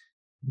things,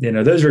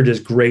 those are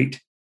just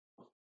great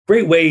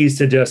ways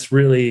to just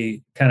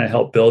really kind of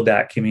help build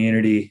that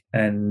community.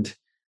 And,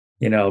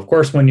 of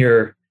course, when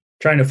you're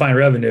trying to find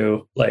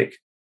revenue, like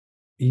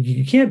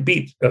you can't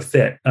beat a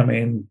fit. I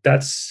mean,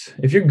 that's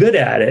if you're good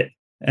at it.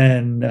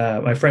 And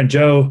my friend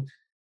Joe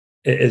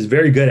is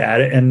very good at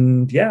it.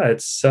 And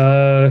it's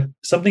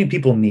something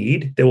people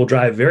need. They will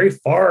drive very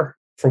far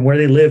from where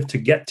they live to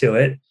get to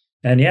it.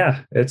 And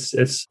it's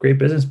a great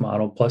business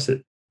model. Plus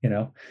they're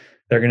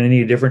going to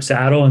need a different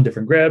saddle and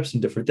different grips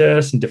and different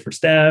this and different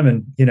stem.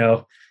 And,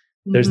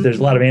 there's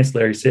a lot of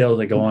ancillary sales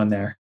that go on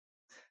there.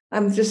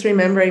 I'm just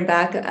remembering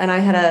back, and I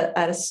had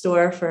at a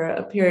store for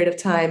a period of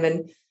time,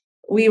 and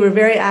we were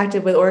very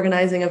active with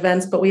organizing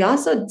events, but we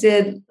also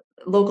did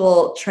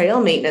local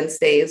trail maintenance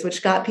days,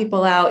 which got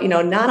people out,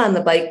 not on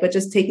the bike, but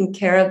just taking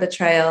care of the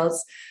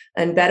trails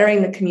and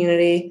bettering the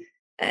community.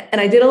 And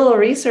I did a little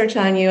research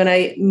on you, and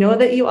I know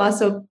that you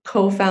also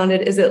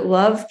co-founded, is it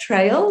Love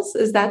Trails?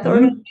 Is that the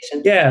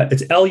organization? Yeah,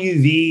 it's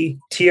LUVTRAILS.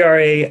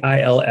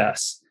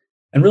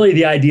 And really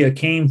the idea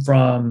came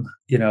from,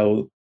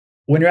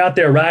 when you're out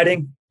there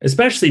riding,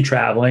 especially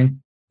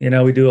traveling,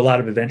 we do a lot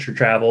of adventure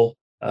travel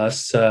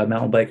us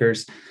mountain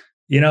bikers.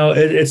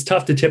 It's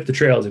tough to tip the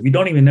trails. If you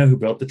don't even know who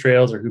built the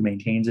trails or who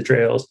maintains the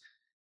trails.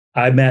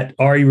 I met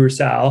Ari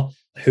Roussel,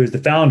 who's the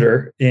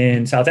founder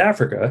in South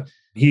Africa.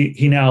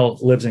 He now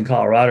lives in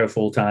Colorado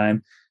full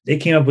time. They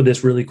came up with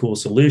this really cool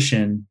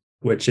solution,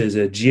 which is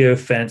a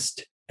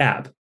geofenced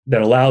app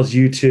that allows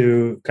you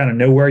to kind of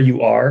know where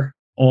you are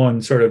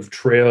on sort of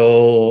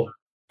trail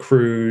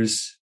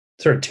cruise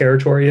sort of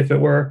territory, if it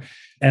were,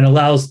 and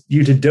allows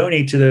you to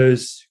donate to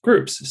those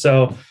groups.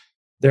 So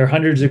there are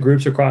hundreds of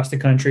groups across the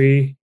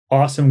country,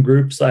 awesome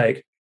groups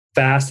like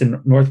Fast in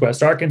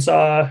Northwest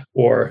Arkansas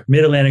or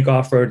Mid-Atlantic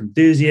Off-Road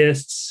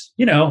Enthusiasts,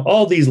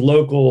 all these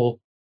local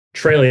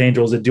trail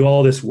angels that do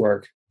all this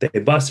work. They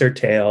bust their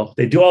tail.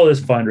 They do all this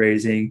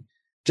fundraising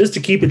just to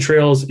keep the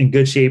trails in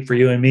good shape for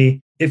you and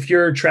me. If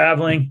you're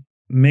traveling,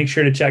 make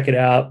sure to check it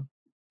out.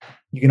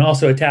 You can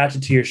also attach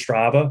it to your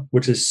Strava,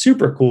 which is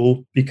super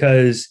cool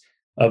because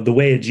of the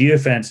way a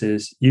geofence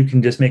is. You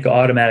can just make an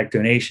automatic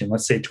donation,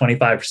 let's say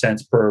 25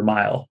 cents per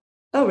mile.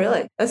 Oh,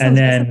 really? And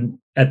then awesome.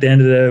 At the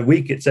end of the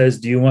week, it says,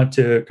 do you want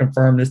to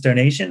confirm this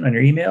donation on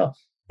your email?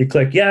 You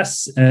click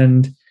yes,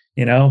 and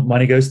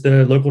money goes to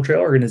the local trail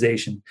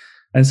organization.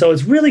 And so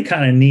it's really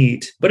kind of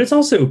neat, but it's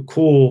also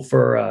cool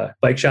for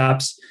bike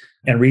shops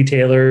and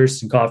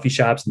retailers and coffee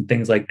shops and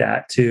things like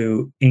that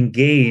to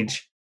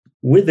engage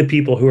with the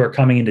people who are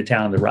coming into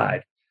town to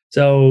ride.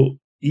 So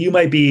you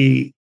might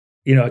be,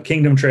 at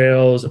Kingdom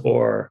Trails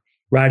or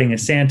riding in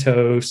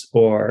Santos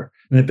or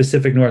in the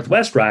Pacific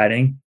Northwest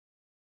riding,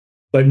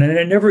 but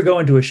then never go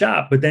into a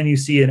shop. But then you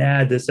see an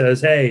ad that says,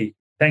 hey,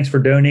 thanks for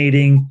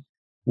donating.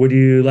 Would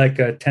you like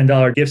a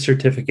 $10 gift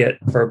certificate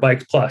for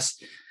Bikes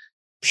Plus?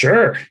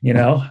 Sure,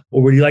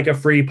 or would you like a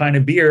free pint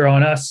of beer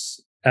on us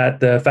at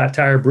the Fat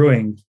Tire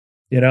Brewing?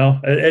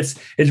 It's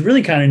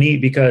really kind of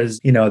neat because,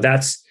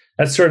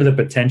 that's sort of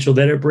the potential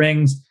that it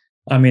brings.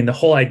 I mean, the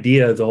whole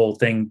idea of the whole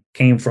thing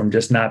came from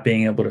just not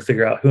being able to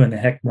figure out who in the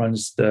heck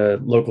runs the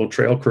local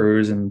trail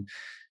crews. And,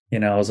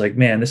 I was like,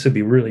 man, this would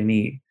be really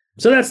neat.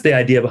 So that's the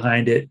idea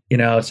behind it.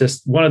 It's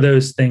just one of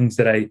those things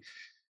that I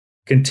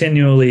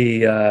continually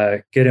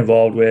get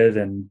involved with.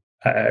 And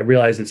I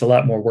realize it's a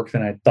lot more work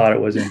than I thought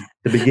it was in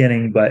the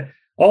beginning, but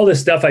all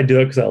this stuff, I do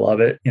it because I love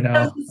it. I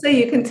was going to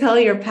say, you can tell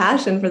your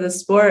passion for the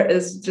sport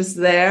is just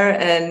there.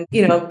 And,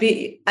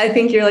 I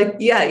think you're like,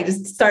 you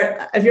just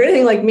start, if you're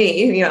anything like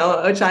me,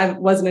 which I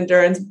was an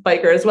endurance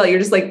biker as well, you're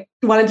just like,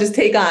 you want to just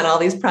take on all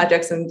these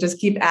projects and just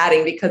keep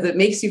adding because it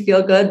makes you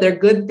feel good. They're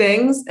good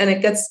things and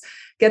it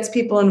gets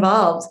people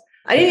involved.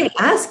 I didn't even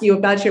ask you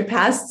about your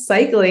past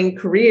cycling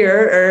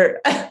career,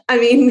 or, I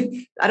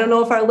don't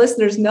know if our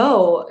listeners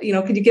know,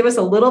 could you give us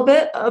a little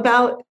bit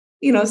about,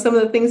 some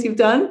of the things you've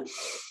done?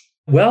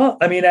 Well,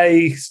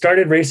 I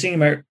started racing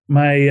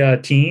my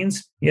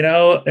teens,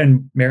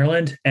 in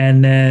Maryland,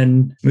 and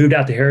then moved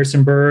out to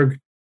Harrisonburg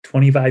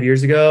 25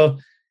 years ago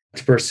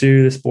to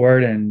pursue the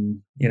sport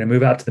and,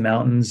 move out to the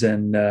mountains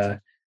and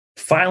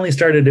finally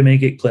started to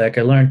make it click.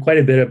 I learned quite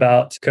a bit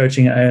about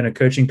coaching. I own a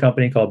coaching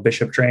company called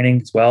Bishop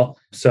Training as well.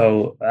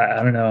 So I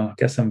don't know, I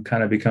guess I'm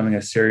kind of becoming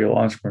a serial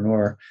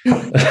entrepreneur.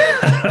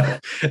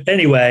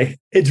 Anyway,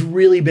 it's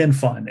really been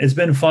fun. It's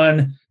been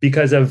fun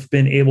because I've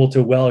been able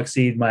to well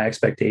exceed my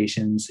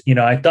expectations.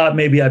 I thought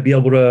maybe I'd be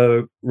able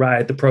to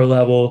ride at the pro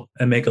level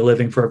and make a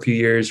living for a few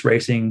years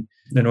racing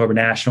the Northern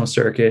National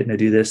circuit and to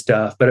do this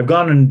stuff. But I've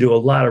gone and do a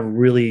lot of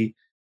really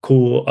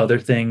cool other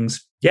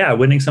things. Yeah,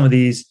 winning some of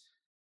these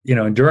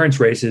endurance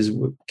races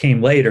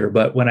came later,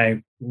 but when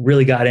I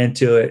really got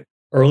into it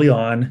early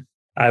on,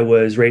 I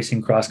was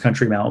racing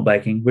cross-country mountain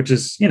biking, which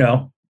is,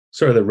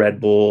 sort of the Red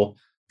Bull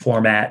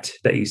format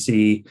that you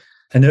see.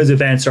 And those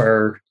events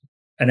are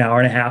an hour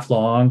and a half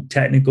long,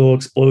 technical,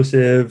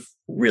 explosive,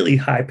 really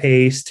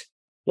high-paced,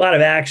 a lot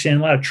of action,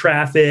 a lot of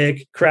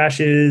traffic,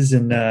 crashes,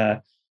 and,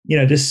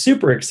 just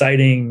super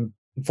exciting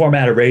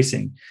format of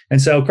racing.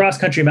 And so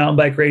cross-country mountain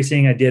bike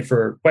racing, I did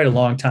for quite a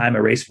long time. I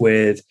raced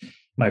with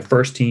my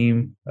first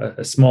team,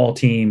 a small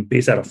team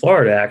based out of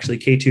Florida, actually,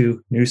 K2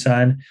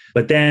 Nissan.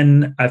 But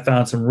then I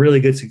found some really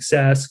good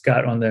success,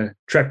 got on the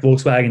Trek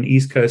Volkswagen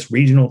East Coast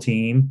regional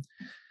team.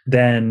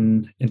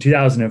 Then in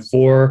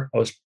 2004, I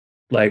was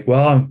like,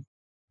 well, I'm,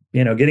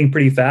 getting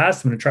pretty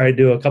fast. I'm going to try to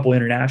do a couple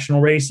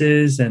international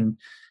races. And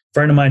a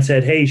friend of mine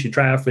said, hey, you should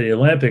try out for the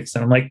Olympics.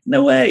 And I'm like,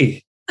 no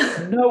way.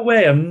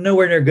 I'm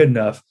nowhere near good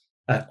enough.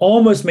 I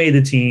almost made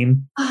the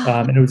team,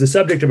 and it was the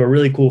subject of a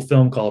really cool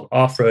film called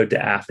Off-Road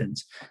to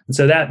Athens. And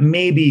so that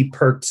maybe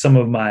perked some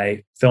of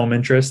my film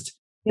interest,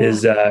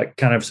 is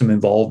kind of some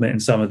involvement in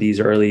some of these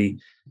early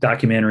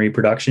documentary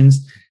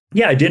productions.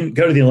 Yeah, I didn't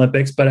go to the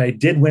Olympics, but I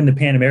did win the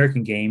Pan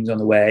American Games on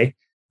the way.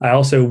 I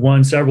also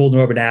won several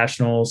Northern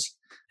Nationals.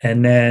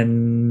 And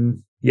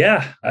then,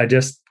 I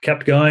just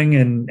kept going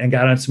and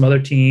got on some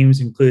other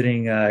teams,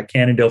 including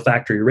Cannondale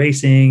Factory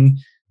Racing,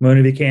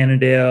 Monavi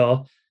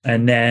Cannondale,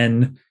 and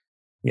then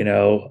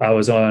I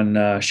was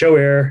on Show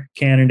Air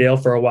Cannondale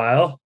for a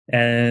while,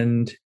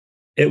 and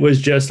it was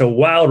just a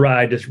wild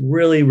ride, just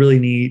really, really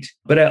neat.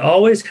 But I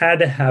always had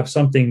to have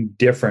something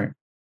different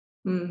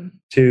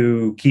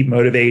to keep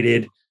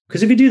motivated,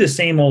 Because if you do the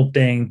same old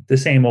thing, the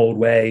same old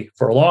way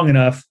for long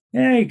enough,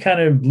 you kind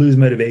of lose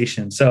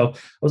motivation. So I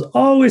was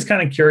always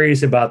kind of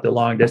curious about the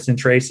long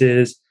distance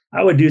races.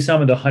 I would do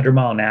some of the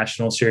 100-mile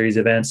national series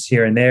events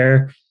here and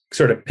there,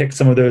 sort of pick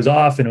some of those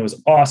off, and it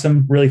was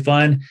awesome, really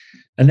fun.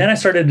 And then I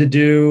started to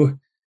do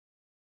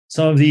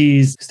some of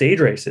these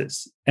stage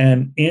races,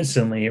 and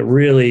instantly it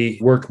really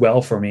worked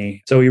well for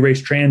me. So we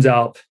raced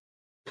Transalp.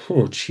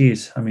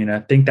 I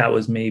think that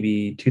was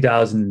maybe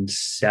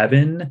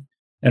 2007.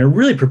 And it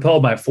really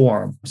propelled my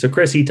form. So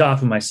Chris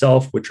Etoff and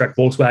myself with Trek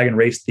Volkswagen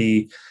raced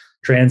the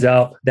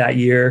Transalp that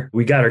year.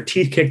 We got our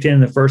teeth kicked in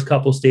the first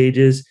couple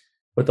stages,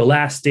 but the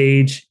last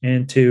stage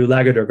into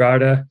Lago di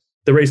Garda,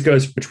 the race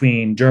goes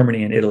between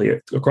Germany and Italy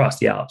across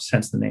the Alps,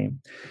 hence the name.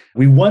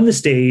 We won the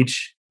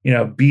stage,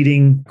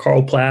 beating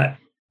Carl Platt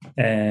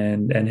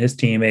and his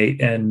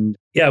teammate. And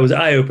yeah, it was an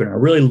eye-opener. I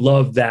really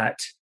loved that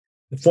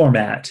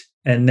format.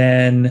 And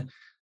then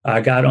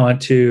I got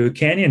onto a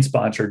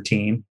Canyon-sponsored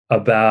team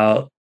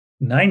about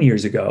 9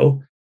 years ago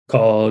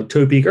called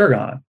Toe Peak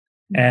Ergon.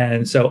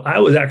 And so I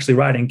was actually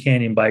riding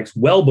Canyon bikes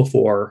well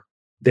before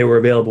they were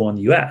available in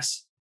the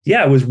US.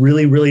 Yeah, it was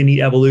really, really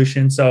neat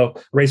evolution. So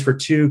raced for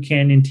 2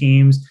 Canyon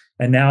teams.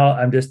 And now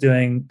I'm just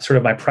doing sort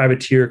of my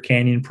privateer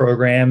Canyon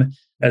program,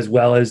 as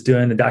well as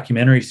doing the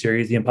documentary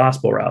series, The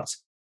Impossible Routes.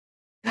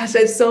 Gosh,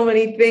 there's so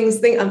many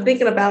things I'm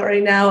thinking about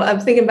right now. I'm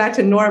thinking back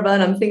to Norba,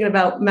 and I'm thinking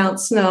about Mount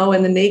Snow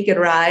and the Naked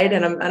Ride.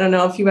 And I don't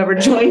know if you've ever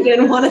joined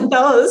in one of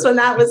those when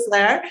that was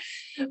there.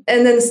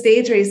 And then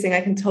stage racing, I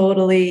can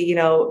totally,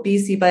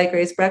 BC Bike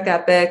Race, Breck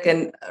Epic.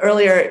 And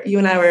earlier, you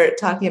and I were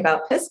talking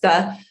about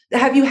Pisgah.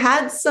 Have you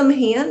had some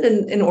hand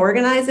in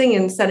organizing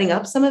and setting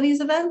up some of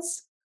these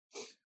events?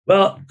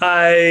 Well,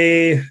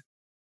 I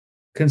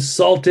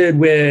consulted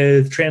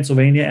with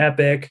Transylvania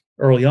Epic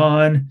early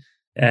on,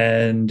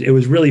 and it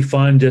was really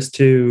fun just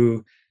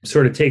to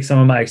sort of take some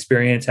of my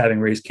experience having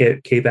raced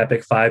Cape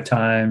Epic 5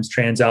 times,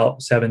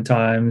 Transalp 7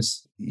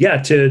 times. Yeah,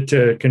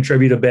 to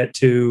contribute a bit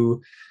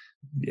to,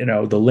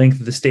 the length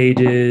of the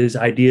stages,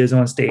 ideas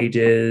on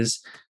stages.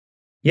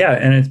 Yeah,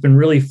 and it's been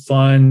really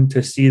fun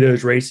to see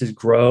those races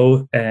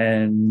grow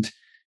and,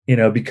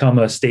 become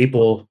a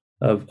staple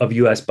of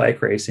US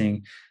bike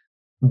racing.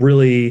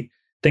 Really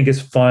think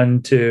it's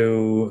fun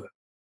to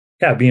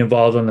be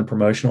involved on the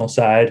promotional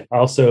side. I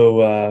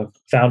also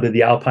founded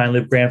the Alpine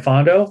Live Gran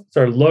Fondo,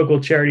 sort of local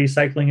charity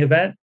cycling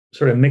event,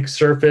 sort of mixed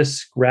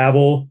surface,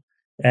 gravel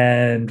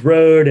and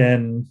road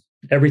and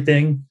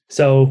everything.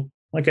 So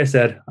like I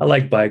said, I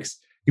like bikes.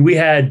 We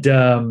had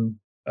a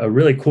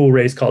really cool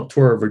race called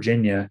Tour of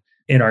Virginia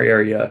in our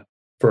area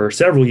for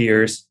several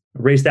years.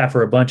 Raced that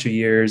for a bunch of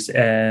years,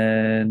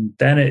 and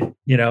then it,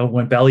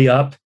 went belly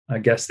up. I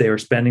guess they were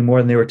spending more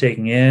than they were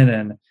taking in,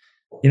 and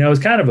it was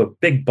kind of a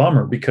big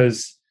bummer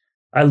because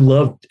I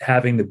loved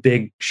having the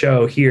big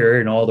show here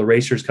and all the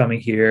racers coming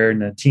here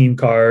and the team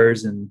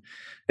cars, and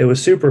it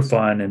was super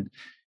fun. And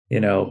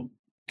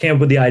came up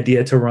with the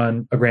idea to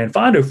run a Gran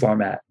Fondo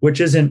format,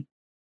 which isn't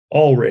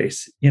all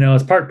race.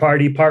 It's part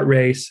party, part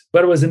race,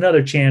 but it was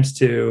another chance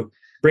to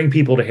bring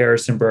people to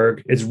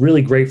Harrisonburg. It's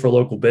really great for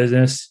local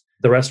business.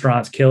 The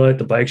restaurants kill it.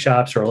 The bike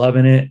shops are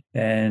loving it.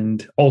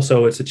 And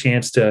also it's a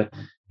chance to,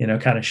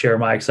 kind of share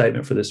my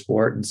excitement for the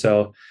sport. And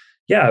so,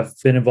 yeah, I've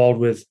been involved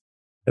with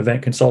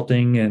event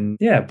consulting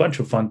and a bunch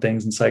of fun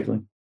things in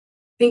cycling.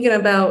 Thinking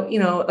about,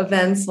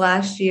 events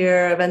last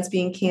year, events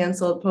being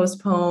canceled,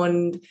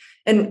 postponed,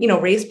 and,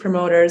 race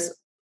promoters,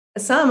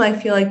 some I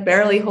feel like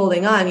barely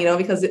holding on,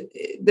 because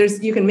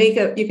you can make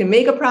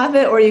a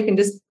profit, or you can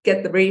just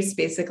get the race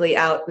basically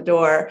out the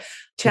door.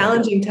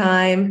 Challenging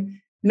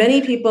time.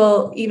 Many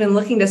people even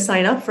looking to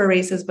sign up for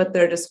races, but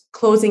they're just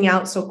closing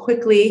out so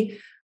quickly.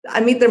 I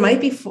mean, there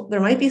might be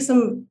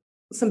some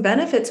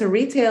benefit to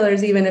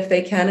retailers, even if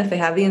they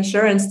have the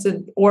insurance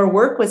to, or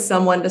work with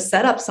someone to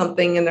set up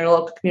something in their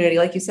local community.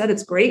 Like you said,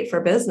 it's great for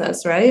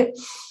business, right?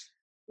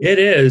 It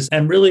is.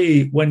 And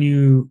really, when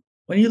you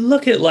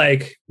look at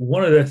like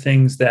one of the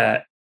things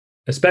that,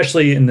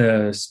 especially in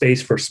the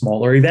space for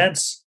smaller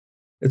events,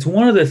 it's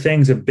one of the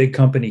things a big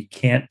company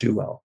can't do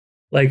well.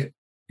 Like,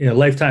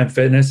 Lifetime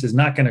Fitness is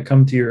not going to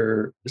come to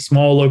your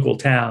small local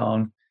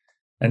town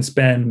and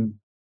spend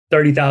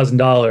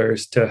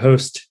 $30,000 to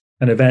host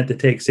an event that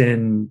takes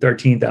in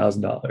 $13,000.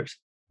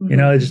 Mm-hmm.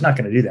 They're just not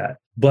going to do that.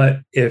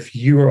 But if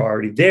you are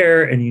already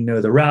there and you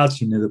know the routes,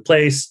 the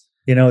place,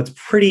 it's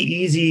pretty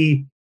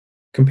easy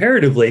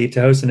comparatively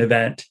to host an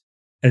event.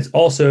 And it's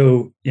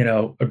also,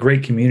 a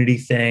great community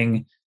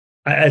thing.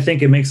 I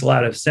think it makes a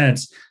lot of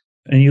sense.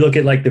 And you look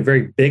at like the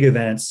very big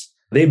events,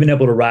 they've been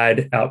able to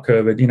ride out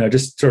COVID,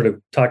 just sort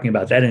of talking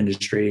about that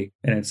industry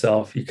in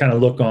itself. You kind of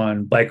look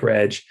on Bike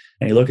Reg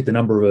and you look at the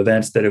number of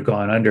events that have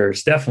gone under.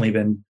 It's definitely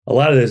been a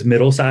lot of those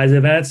middle-sized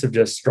events have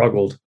just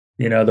struggled.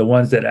 The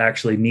ones that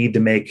actually need to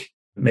make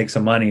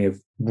some money have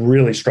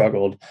really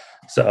struggled.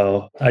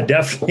 So I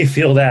definitely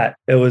feel that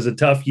it was a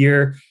tough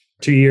year,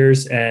 2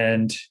 years.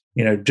 And,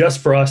 just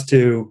for us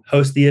to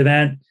host the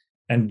event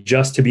and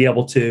just to be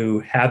able to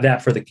have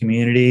that for the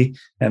community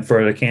and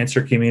for the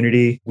cancer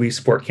community, we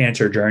support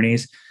Cancer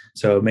Journeys.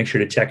 So make sure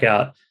to check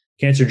out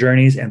Cancer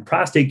Journeys and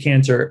Prostate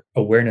Cancer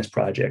Awareness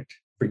Project.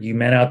 For you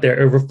men out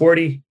there over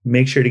 40,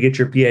 make sure to get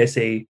your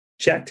PSA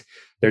checked.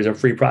 There's a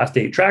free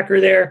prostate tracker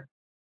there.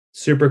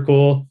 Super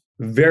cool.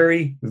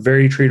 Very,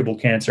 very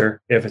treatable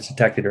cancer if it's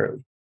detected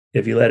early.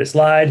 If you let it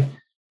slide,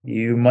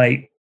 you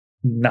might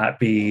not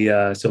be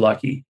so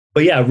lucky.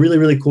 But yeah, really,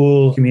 really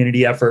cool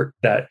community effort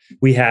that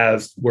we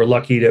have. We're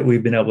lucky that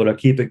we've been able to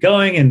keep it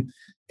going and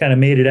kind of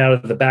made it out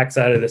of the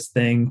backside of this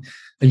thing.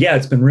 But yeah,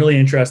 it's been really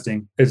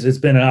interesting. It's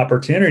been an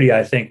opportunity,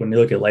 I think, when you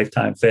look at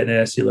Lifetime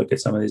Fitness, you look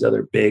at some of these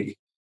other big,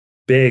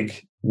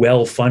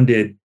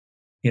 well-funded,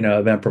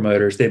 event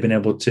promoters. They've been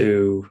able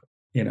to,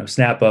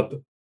 snap up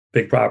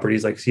big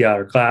properties like Sea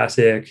Otter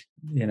Classic,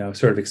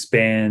 sort of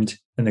expand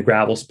in the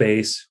gravel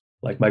space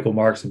like Michael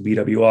Marks and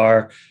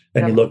BWR.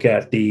 And you look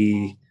at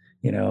the,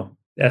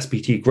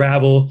 SPT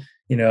gravel,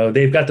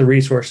 they've got the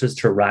resources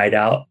to ride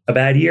out a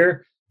bad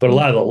year. But a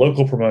lot of the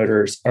local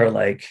promoters are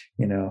like,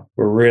 we're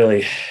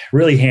really,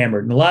 really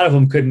hammered. And a lot of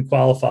them couldn't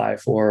qualify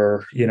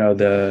for,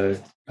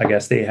 I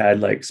guess they had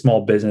like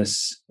small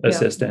business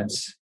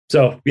assistance.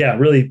 So yeah,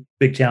 really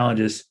big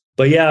challenges.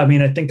 But yeah, I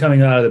mean, I think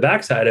coming out of the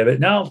backside of it,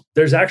 now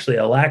there's actually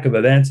a lack of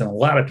events and a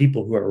lot of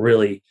people who are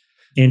really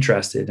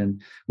interested.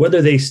 And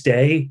whether they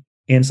stay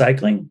in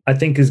cycling, I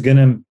think is going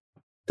to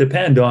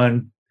depend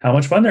on how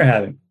much fun they're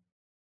having.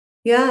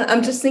 Yeah,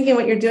 I'm just thinking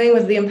what you're doing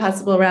with the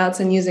Impossible Routes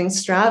and using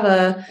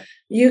Strava.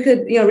 You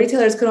could,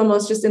 retailers could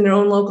almost just in their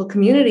own local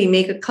community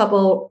make a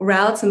couple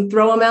routes and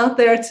throw them out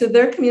there to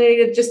their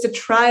community to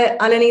try it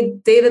on any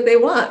day that they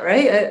want,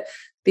 right? It'd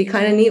be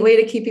kind of a neat way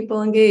to keep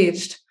people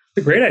engaged. It's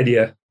a great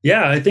idea.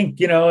 Yeah, I think,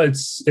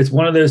 it's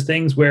one of those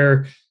things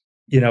where,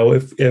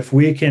 if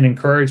we can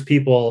encourage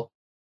people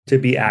to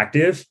be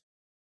active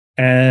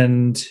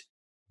and,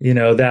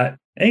 that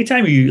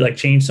anytime you like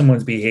change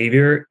someone's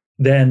behavior,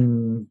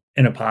 then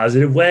in a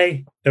positive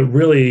way, it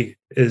really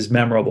is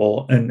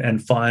memorable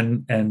and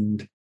fun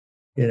and,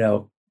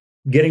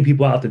 getting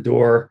people out the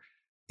door.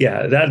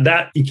 Yeah,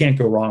 that you can't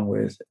go wrong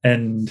with.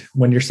 And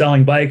when you're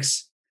selling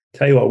bikes,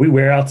 tell you what, we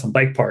wear out some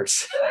bike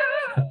parts.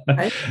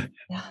 Right?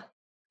 Yeah.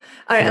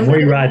 All right. The more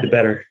you ride, the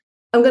better.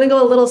 I'm going to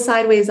go a little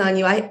sideways on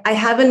you. I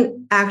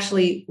haven't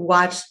actually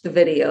watched the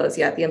videos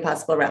yet, the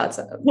Impossible Routes.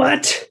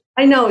 What?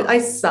 I know I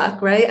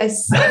suck, right? I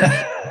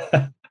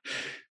suck.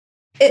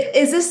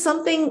 Is this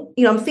something,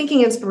 I'm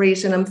thinking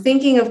inspiration. I'm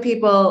thinking of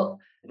people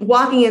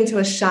walking into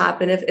a shop.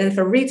 And if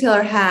a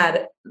retailer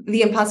had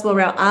the Impossible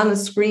Route on the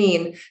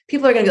screen,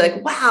 people are going to be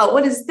like, wow,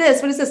 what is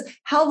this? What is this?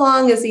 How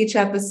long is each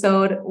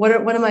episode? What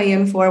am I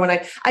in for? When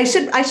I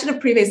should have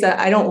prefaced that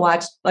I don't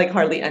watch like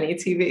hardly any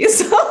TV.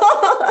 So.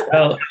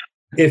 Well,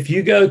 if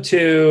you go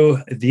to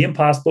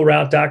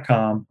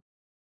theimpossibleroute.com,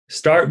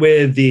 start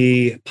with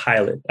the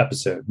pilot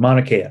episode,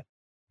 Mauna Kea,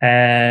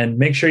 and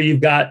make sure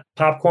you've got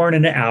popcorn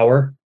in an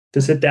hour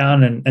to sit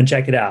down and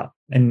check it out.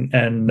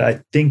 And I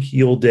think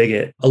you'll dig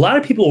it. A lot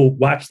of people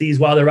watch these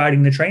while they're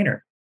riding the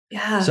trainer.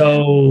 Yeah.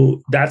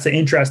 So that's an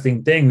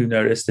interesting thing we've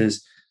noticed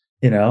is,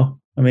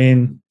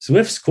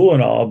 Zwift's cool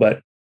and all,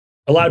 but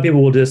a lot of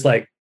people will just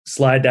like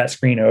slide that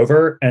screen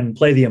over and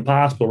play the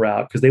Impossible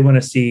Route because they want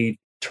to see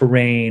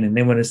terrain and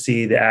they want to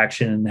see the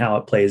action and how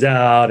it plays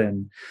out.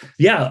 And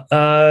yeah,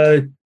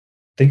 I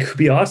think it would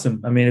be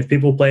awesome. I mean, if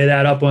people play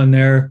that up on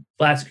their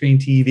flat screen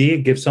TV,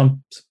 it gives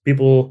some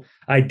people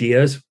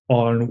ideas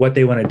on what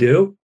they want to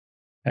do.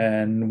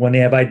 And when they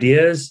have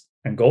ideas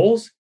and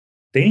goals,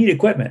 they need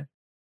equipment.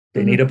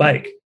 They need a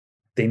bike.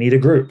 They need a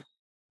group.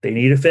 They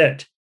need a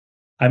fit.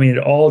 I mean,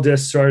 it all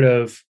just sort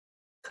of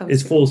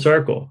is full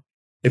circle.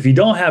 If you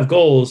don't have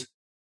goals,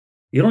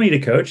 you don't need a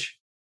coach.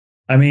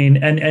 I mean,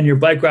 and your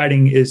bike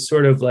riding is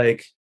sort of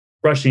like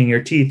brushing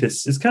your teeth.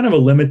 It's kind of a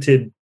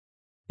limited,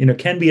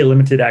 can be a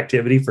limited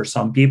activity for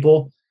some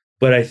people.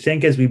 But I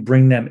think as we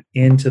bring them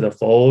into the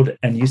fold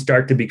and you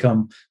start to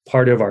become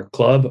part of our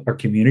club, our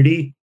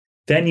community,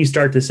 then you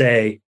start to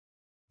say,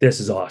 this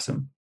is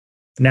awesome.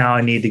 Now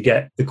I need to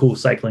get the cool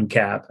cycling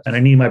cap and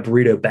I need my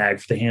burrito bag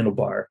for the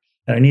handlebar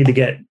and I need to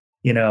get,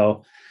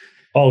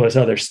 all this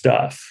other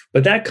stuff.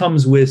 But that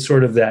comes with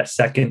sort of that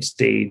second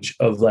stage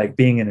of like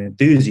being an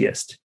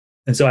enthusiast.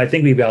 And so I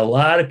think we've got a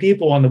lot of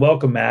people on the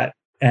welcome mat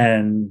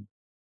and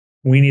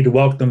we need to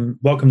welcome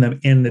them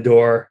in the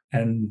door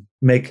and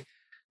make,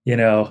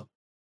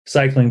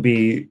 cycling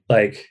be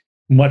like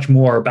much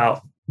more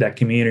about that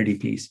community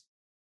piece.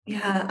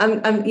 Yeah,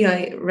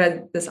 I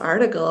read this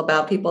article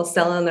about people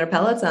selling their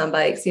Peloton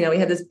bikes. We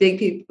had this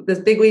big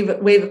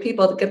wave of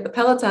people to get the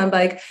Peloton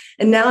bike,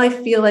 and now I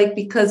feel like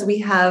because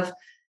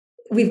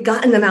we've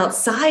gotten them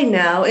outside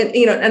now,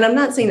 and I'm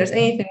not saying there's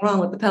anything wrong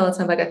with the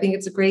Peloton bike. I think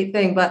it's a great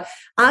thing, but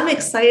I'm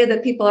excited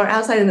that people are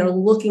outside and they're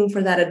looking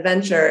for that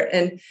adventure.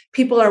 And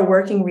people are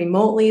working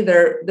remotely.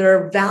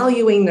 They're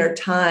valuing their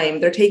time.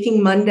 They're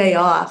taking Monday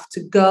off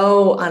to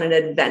go on an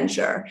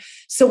adventure.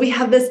 So we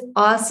have this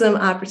awesome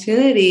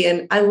opportunity,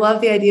 and I love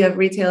the idea of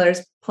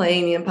retailers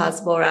playing the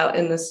Impossible Route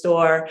in the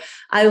store.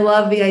 I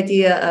love the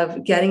idea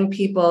of getting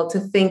people to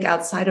think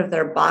outside of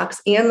their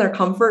box and their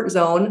comfort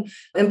zone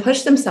and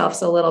push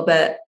themselves a little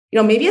bit.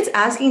 Maybe it's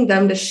asking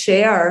them to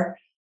share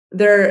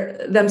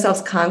they're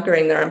themselves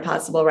conquering their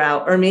impossible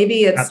route, or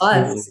maybe it's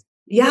Absolutely. us.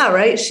 Yeah,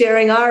 right.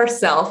 Sharing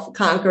ourself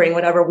conquering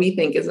whatever we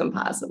think is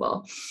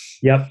impossible.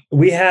 Yep.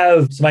 We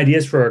have some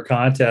ideas for our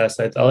contest.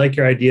 I like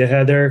your idea,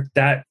 Heather.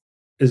 That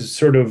is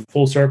sort of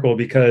full circle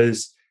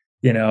because,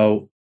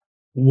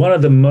 one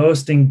of the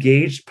most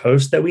engaged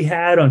posts that we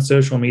had on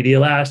social media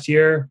last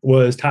year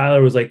was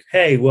Tyler was like,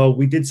 hey, well,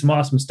 we did some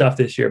awesome stuff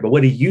this year, but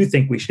what do you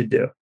think we should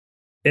do?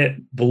 It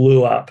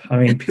blew up. I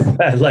mean, people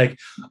had like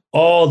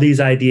all these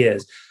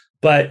ideas,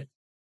 but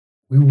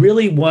we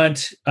really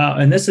want,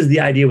 and this is the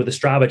idea with the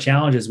Strava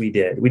challenges we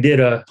did. We did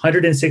a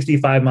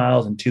 165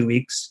 miles in 2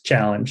 weeks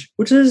challenge,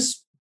 which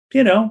is,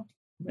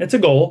 it's a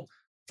goal.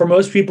 For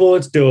most people,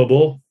 it's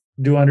doable.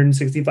 Do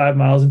 165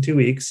 miles in 2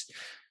 weeks.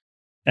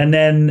 And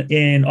then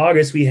in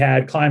August, we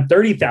had climbed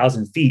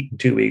 30,000 feet in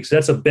 2 weeks.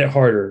 That's a bit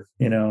harder,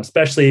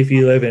 especially if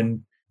you live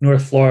in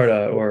North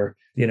Florida or,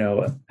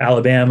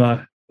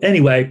 Alabama.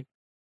 Anyway,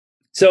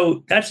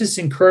 so that's just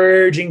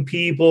encouraging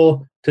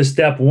people to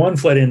step one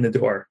foot in the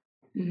door.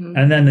 Mm-hmm.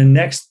 And then the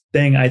next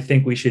thing I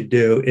think we should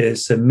do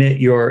is submit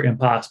your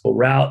impossible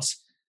routes.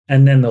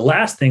 And then the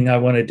last thing I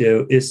want to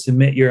do is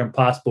submit your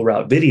impossible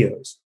route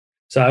videos.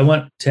 So I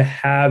want to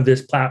have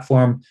this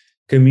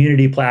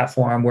community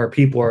platform where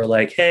people are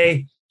like,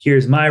 hey,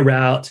 here's my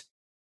route.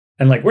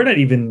 And like, we're not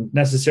even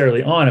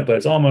necessarily on it, but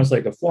it's almost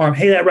like a forum.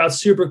 Hey, that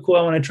route's super cool.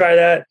 I want to try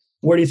that.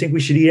 Where do you think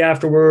we should eat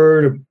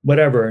afterward or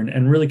whatever?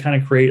 And really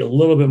kind of create a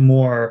little bit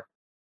more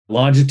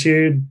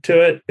longitude to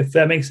it, if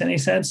that makes any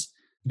sense.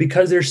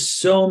 Because there's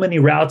so many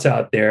routes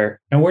out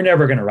there and we're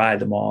never going to ride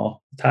them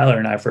all. Tyler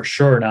and I, for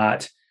sure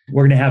not.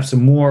 We're going to have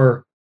some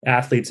more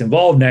athletes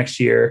involved next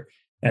year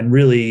and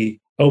really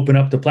open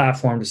up the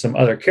platform to some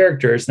other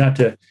characters. Not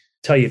to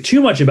tell you too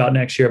much about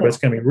next year, but it's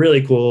going to be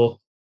really cool.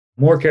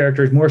 More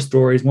characters, more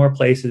stories, more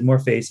places, more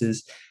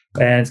faces,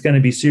 and it's going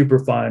to be super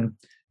fun.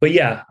 But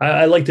yeah,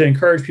 I like to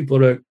encourage people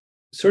to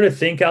sort of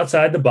think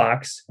outside the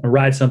box and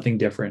ride something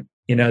different.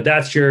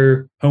 That's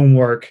your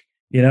homework.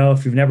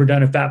 If you've never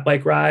done a fat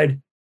bike ride,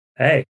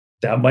 hey,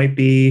 that might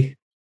be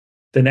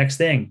the next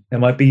thing. That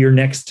might be your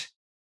next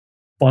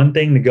fun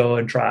thing to go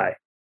and try.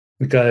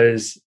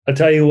 Because I'll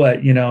tell you what,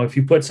 if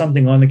you put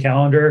something on the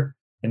calendar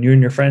and you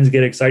and your friends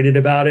get excited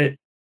about it,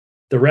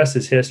 the rest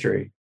is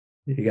history.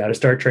 You got to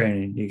start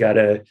training. You got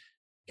to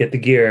get the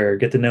gear,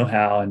 get the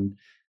know-how, and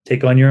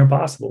take on your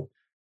impossible.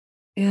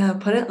 Yeah,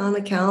 put it on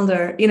the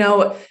calendar.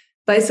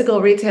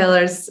 Bicycle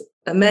retailers,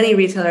 many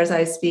retailers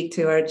I speak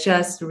to are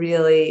just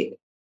really,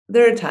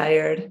 they're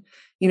tired.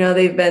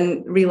 They've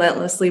been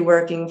relentlessly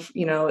working,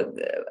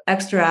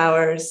 extra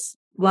hours,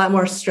 a lot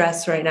more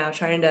stress right now,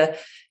 trying to,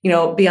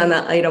 be on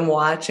that item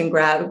watch and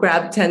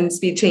grab 10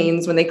 speed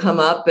chains when they come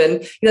up.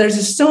 And, there's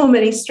just so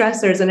many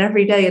stressors. And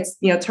every day it's,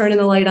 turning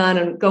the light on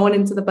and going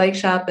into the bike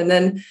shop and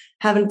then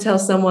having to tell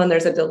someone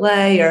there's a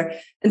delay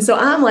and so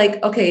I'm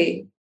like,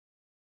 okay,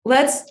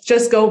 let's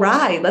just go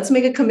ride. Let's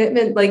make a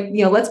commitment.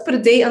 Let's put a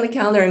date on the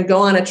calendar and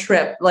go on a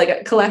trip,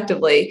 like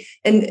collectively,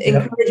 and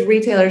encourage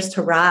retailers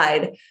to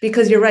ride.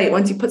 Because you're right.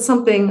 Once you put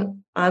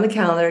something on the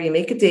calendar, you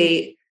make a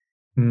date,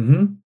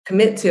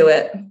 commit to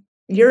it.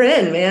 You're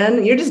in,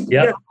 man. You're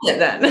on it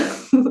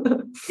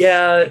then.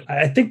 Yeah.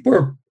 I think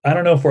I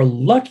don't know if we're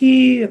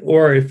lucky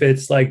or if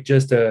it's like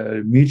just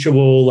a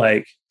mutual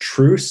like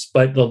truce,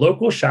 but the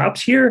local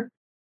shops here,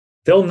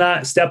 they'll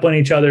not step on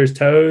each other's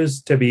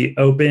toes to be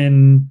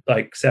open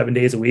like 7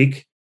 days a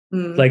week.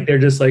 Mm. Like they're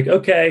just like,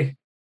 okay,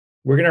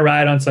 we're going to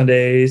ride on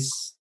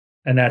Sundays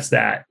and that's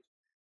that.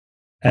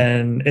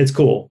 And it's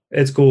cool.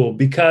 It's cool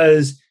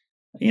because,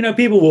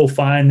 people will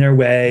find their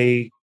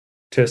way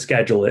to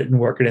schedule it and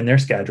work it in their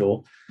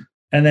schedule.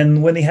 And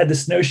then when they had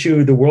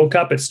the World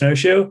Cup at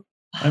Snowshoe,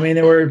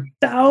 there were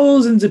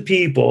thousands of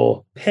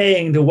people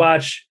paying to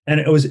watch, and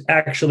it was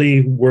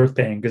actually worth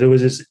paying because it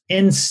was just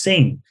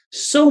insane.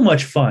 So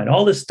much fun,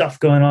 all this stuff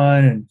going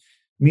on and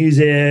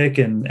music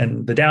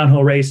and the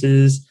downhill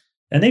races.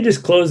 And they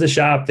just closed the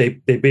shop.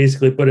 They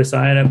basically put a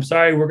sign up,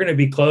 sorry, we're going to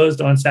be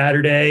closed on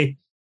Saturday.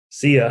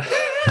 See ya.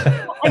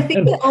 I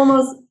think it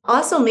almost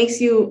also makes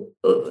you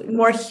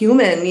more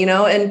human,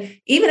 and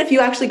even if you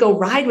actually go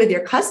ride with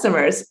your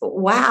customers,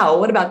 wow,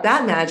 what about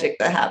that magic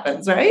that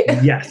happens, right?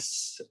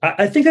 Yes.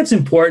 I think that's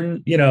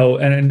important,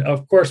 and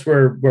of course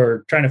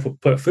we're trying to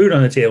put food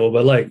on the table,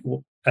 but like,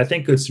 I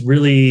think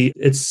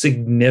it's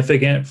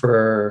significant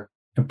for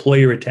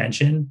employee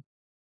retention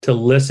to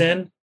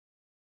listen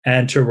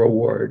and to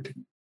reward,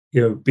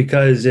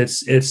 because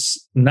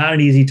it's not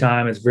an easy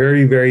time. It's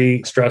very,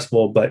 very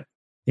stressful, but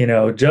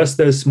just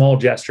those small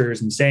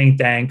gestures and saying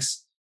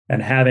thanks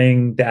and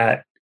having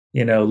that,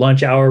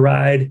 lunch hour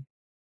ride,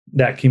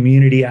 that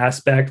community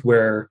aspect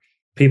where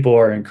people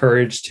are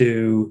encouraged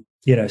to,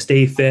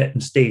 stay fit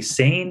and stay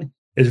sane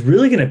is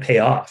really going to pay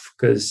off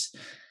because,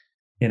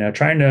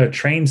 trying to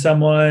train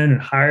someone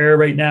and hire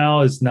right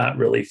now is not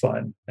really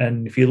fun.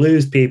 And if you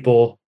lose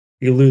people,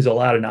 you lose a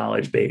lot of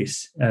knowledge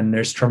base, and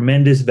there's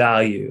tremendous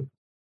value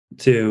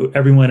to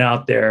everyone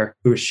out there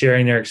who is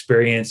sharing their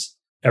experience,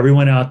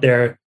 everyone out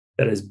there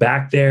that is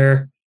back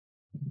there,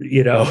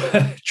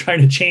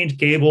 trying to change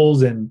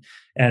cables and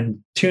and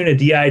tune a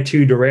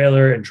Di2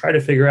 derailleur and try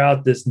to figure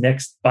out this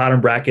next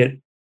bottom bracket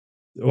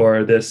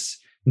or this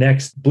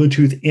next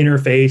Bluetooth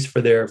interface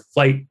for their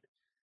flight,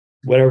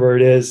 whatever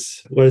it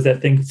is. What is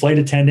that thing? Flight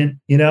attendant.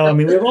 We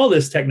have all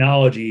this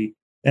technology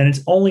and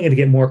it's only going to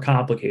get more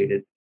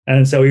complicated.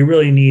 And so we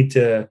really need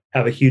to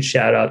have a huge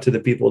shout out to the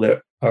people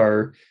that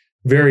are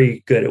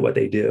very good at what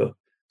they do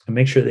and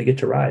make sure they get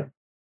to ride.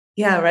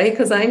 Yeah, right.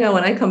 Because I know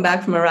when I come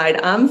back from a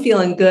ride, I'm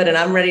feeling good and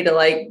I'm ready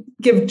to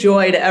give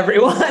joy to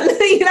everyone.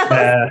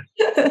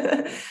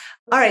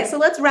 All right. So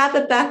let's wrap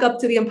it back up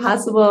to the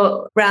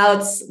Impossible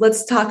Routes.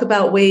 Let's talk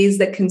about ways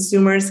that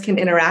consumers can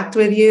interact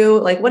with you.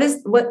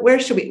 Where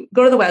should we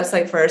go? To the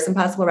website first,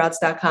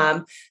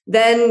 impossibleroutes.com.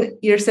 Then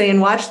you're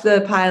saying watch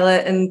the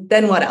pilot, and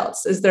then what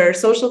else? Is there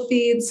social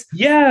feeds?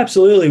 Yeah,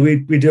 absolutely.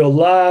 We do a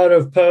lot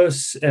of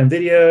posts and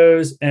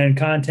videos and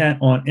content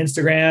on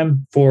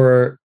Instagram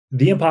for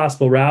The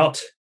Impossible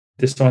Route.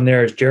 This one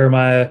there is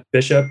Jeremiah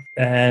Bishop.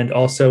 And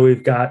also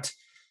we've got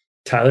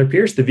Tyler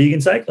Pierce, the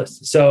vegan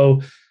cyclist. So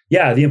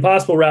yeah, The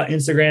Impossible Route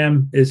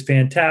Instagram is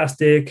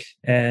fantastic.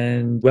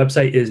 And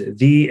website is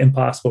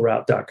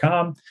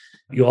theimpossibleroute.com.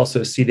 You'll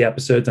also see the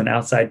episodes on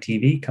Outside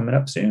TV coming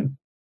up soon.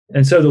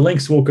 And so the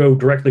links will go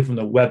directly from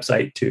the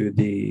website to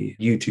the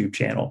YouTube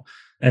channel.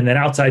 And then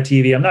Outside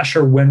TV, I'm not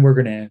sure when we're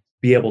going to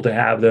be able to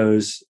have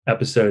those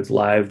episodes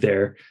live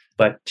there,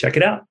 but check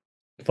it out.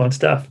 Fun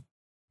stuff.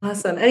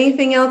 Awesome.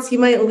 Anything else you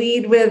might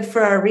lead with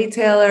for our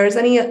retailers?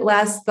 Any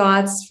last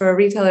thoughts for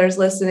retailers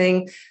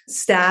listening,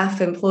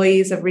 staff,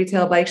 employees of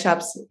retail bike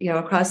shops,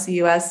 across the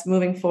U.S.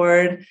 moving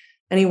forward?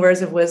 Any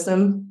words of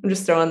wisdom? I'm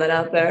just throwing that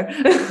out there.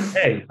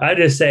 Hey, I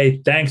just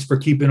say thanks for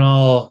keeping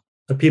all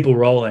the people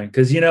rolling,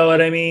 because you know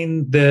what I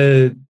mean?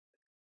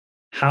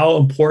 How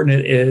important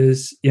it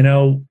is,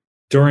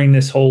 during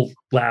this whole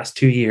last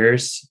 2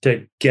 years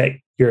to get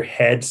your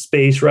head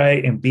space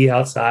right and be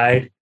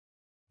outside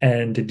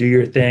and to do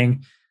your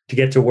thing, to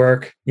get to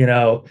work,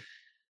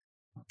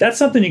 that's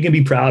something you can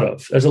be proud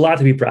of. There's a lot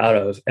to be proud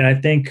of. And I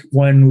think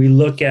when we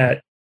look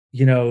at,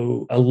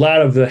 a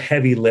lot of the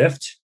heavy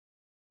lift,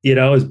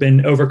 has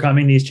been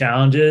overcoming these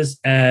challenges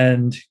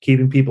and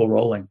keeping people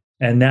rolling.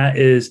 And that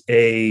is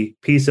a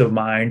peace of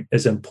mind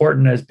as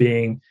important as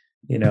being,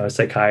 a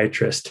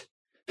psychiatrist.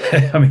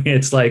 I mean,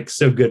 it's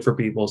so good for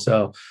people.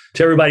 So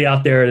to everybody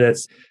out there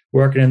that's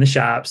working in the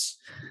shops,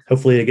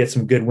 hopefully to get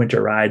some good winter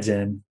rides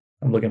in.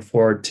 I'm looking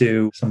forward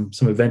to some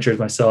adventures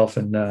myself,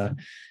 and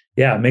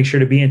make sure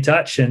to be in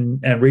touch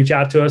and reach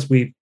out to us.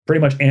 We pretty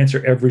much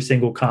answer every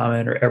single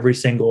comment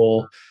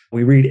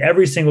we read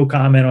every single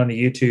comment on the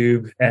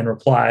YouTube and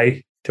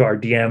reply to our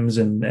DMs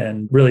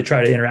and really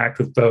try to interact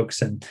with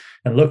folks and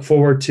look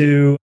forward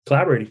to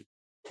collaborating.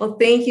 Well,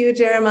 thank you,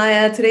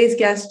 Jeremiah. Today's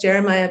guest,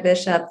 Jeremiah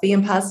Bishop,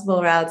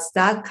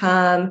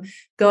 theimpossibleroutes.com.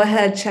 Go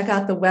ahead, check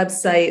out the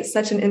website.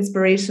 Such an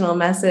inspirational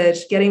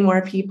message, getting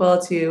more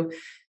people to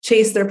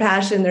chase their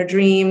passion, their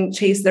dream,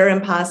 chase their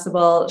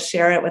impossible,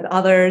 share it with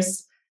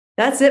others.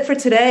 That's it for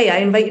today. I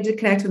invite you to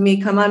connect with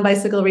me. Come on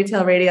Bicycle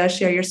Retail Radio,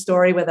 share your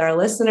story with our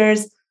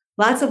listeners.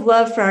 Lots of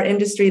love for our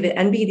industry. The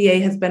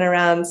NBDA has been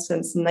around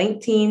since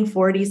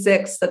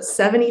 1946. That's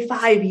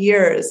 75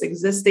 years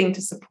existing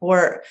to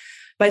support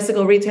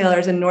bicycle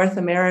retailers in North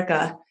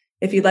America.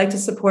 If you'd like to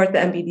support the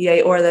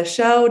NBDA or the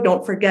show,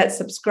 don't forget,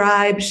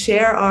 subscribe,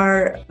 share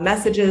our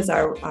messages,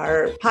 our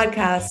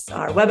podcasts,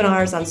 our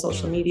webinars on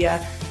social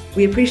media.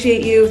 We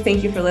appreciate you.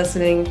 Thank you for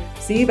listening.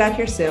 See you back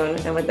here soon.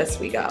 And with this,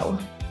 we go.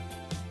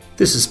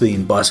 This has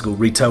been Bicycle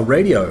Retail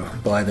Radio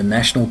by the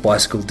National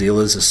Bicycle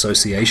Dealers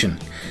Association.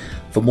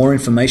 For more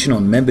information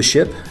on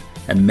membership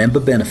and member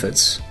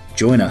benefits,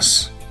 join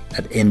us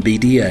at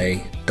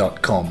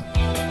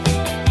nbda.com.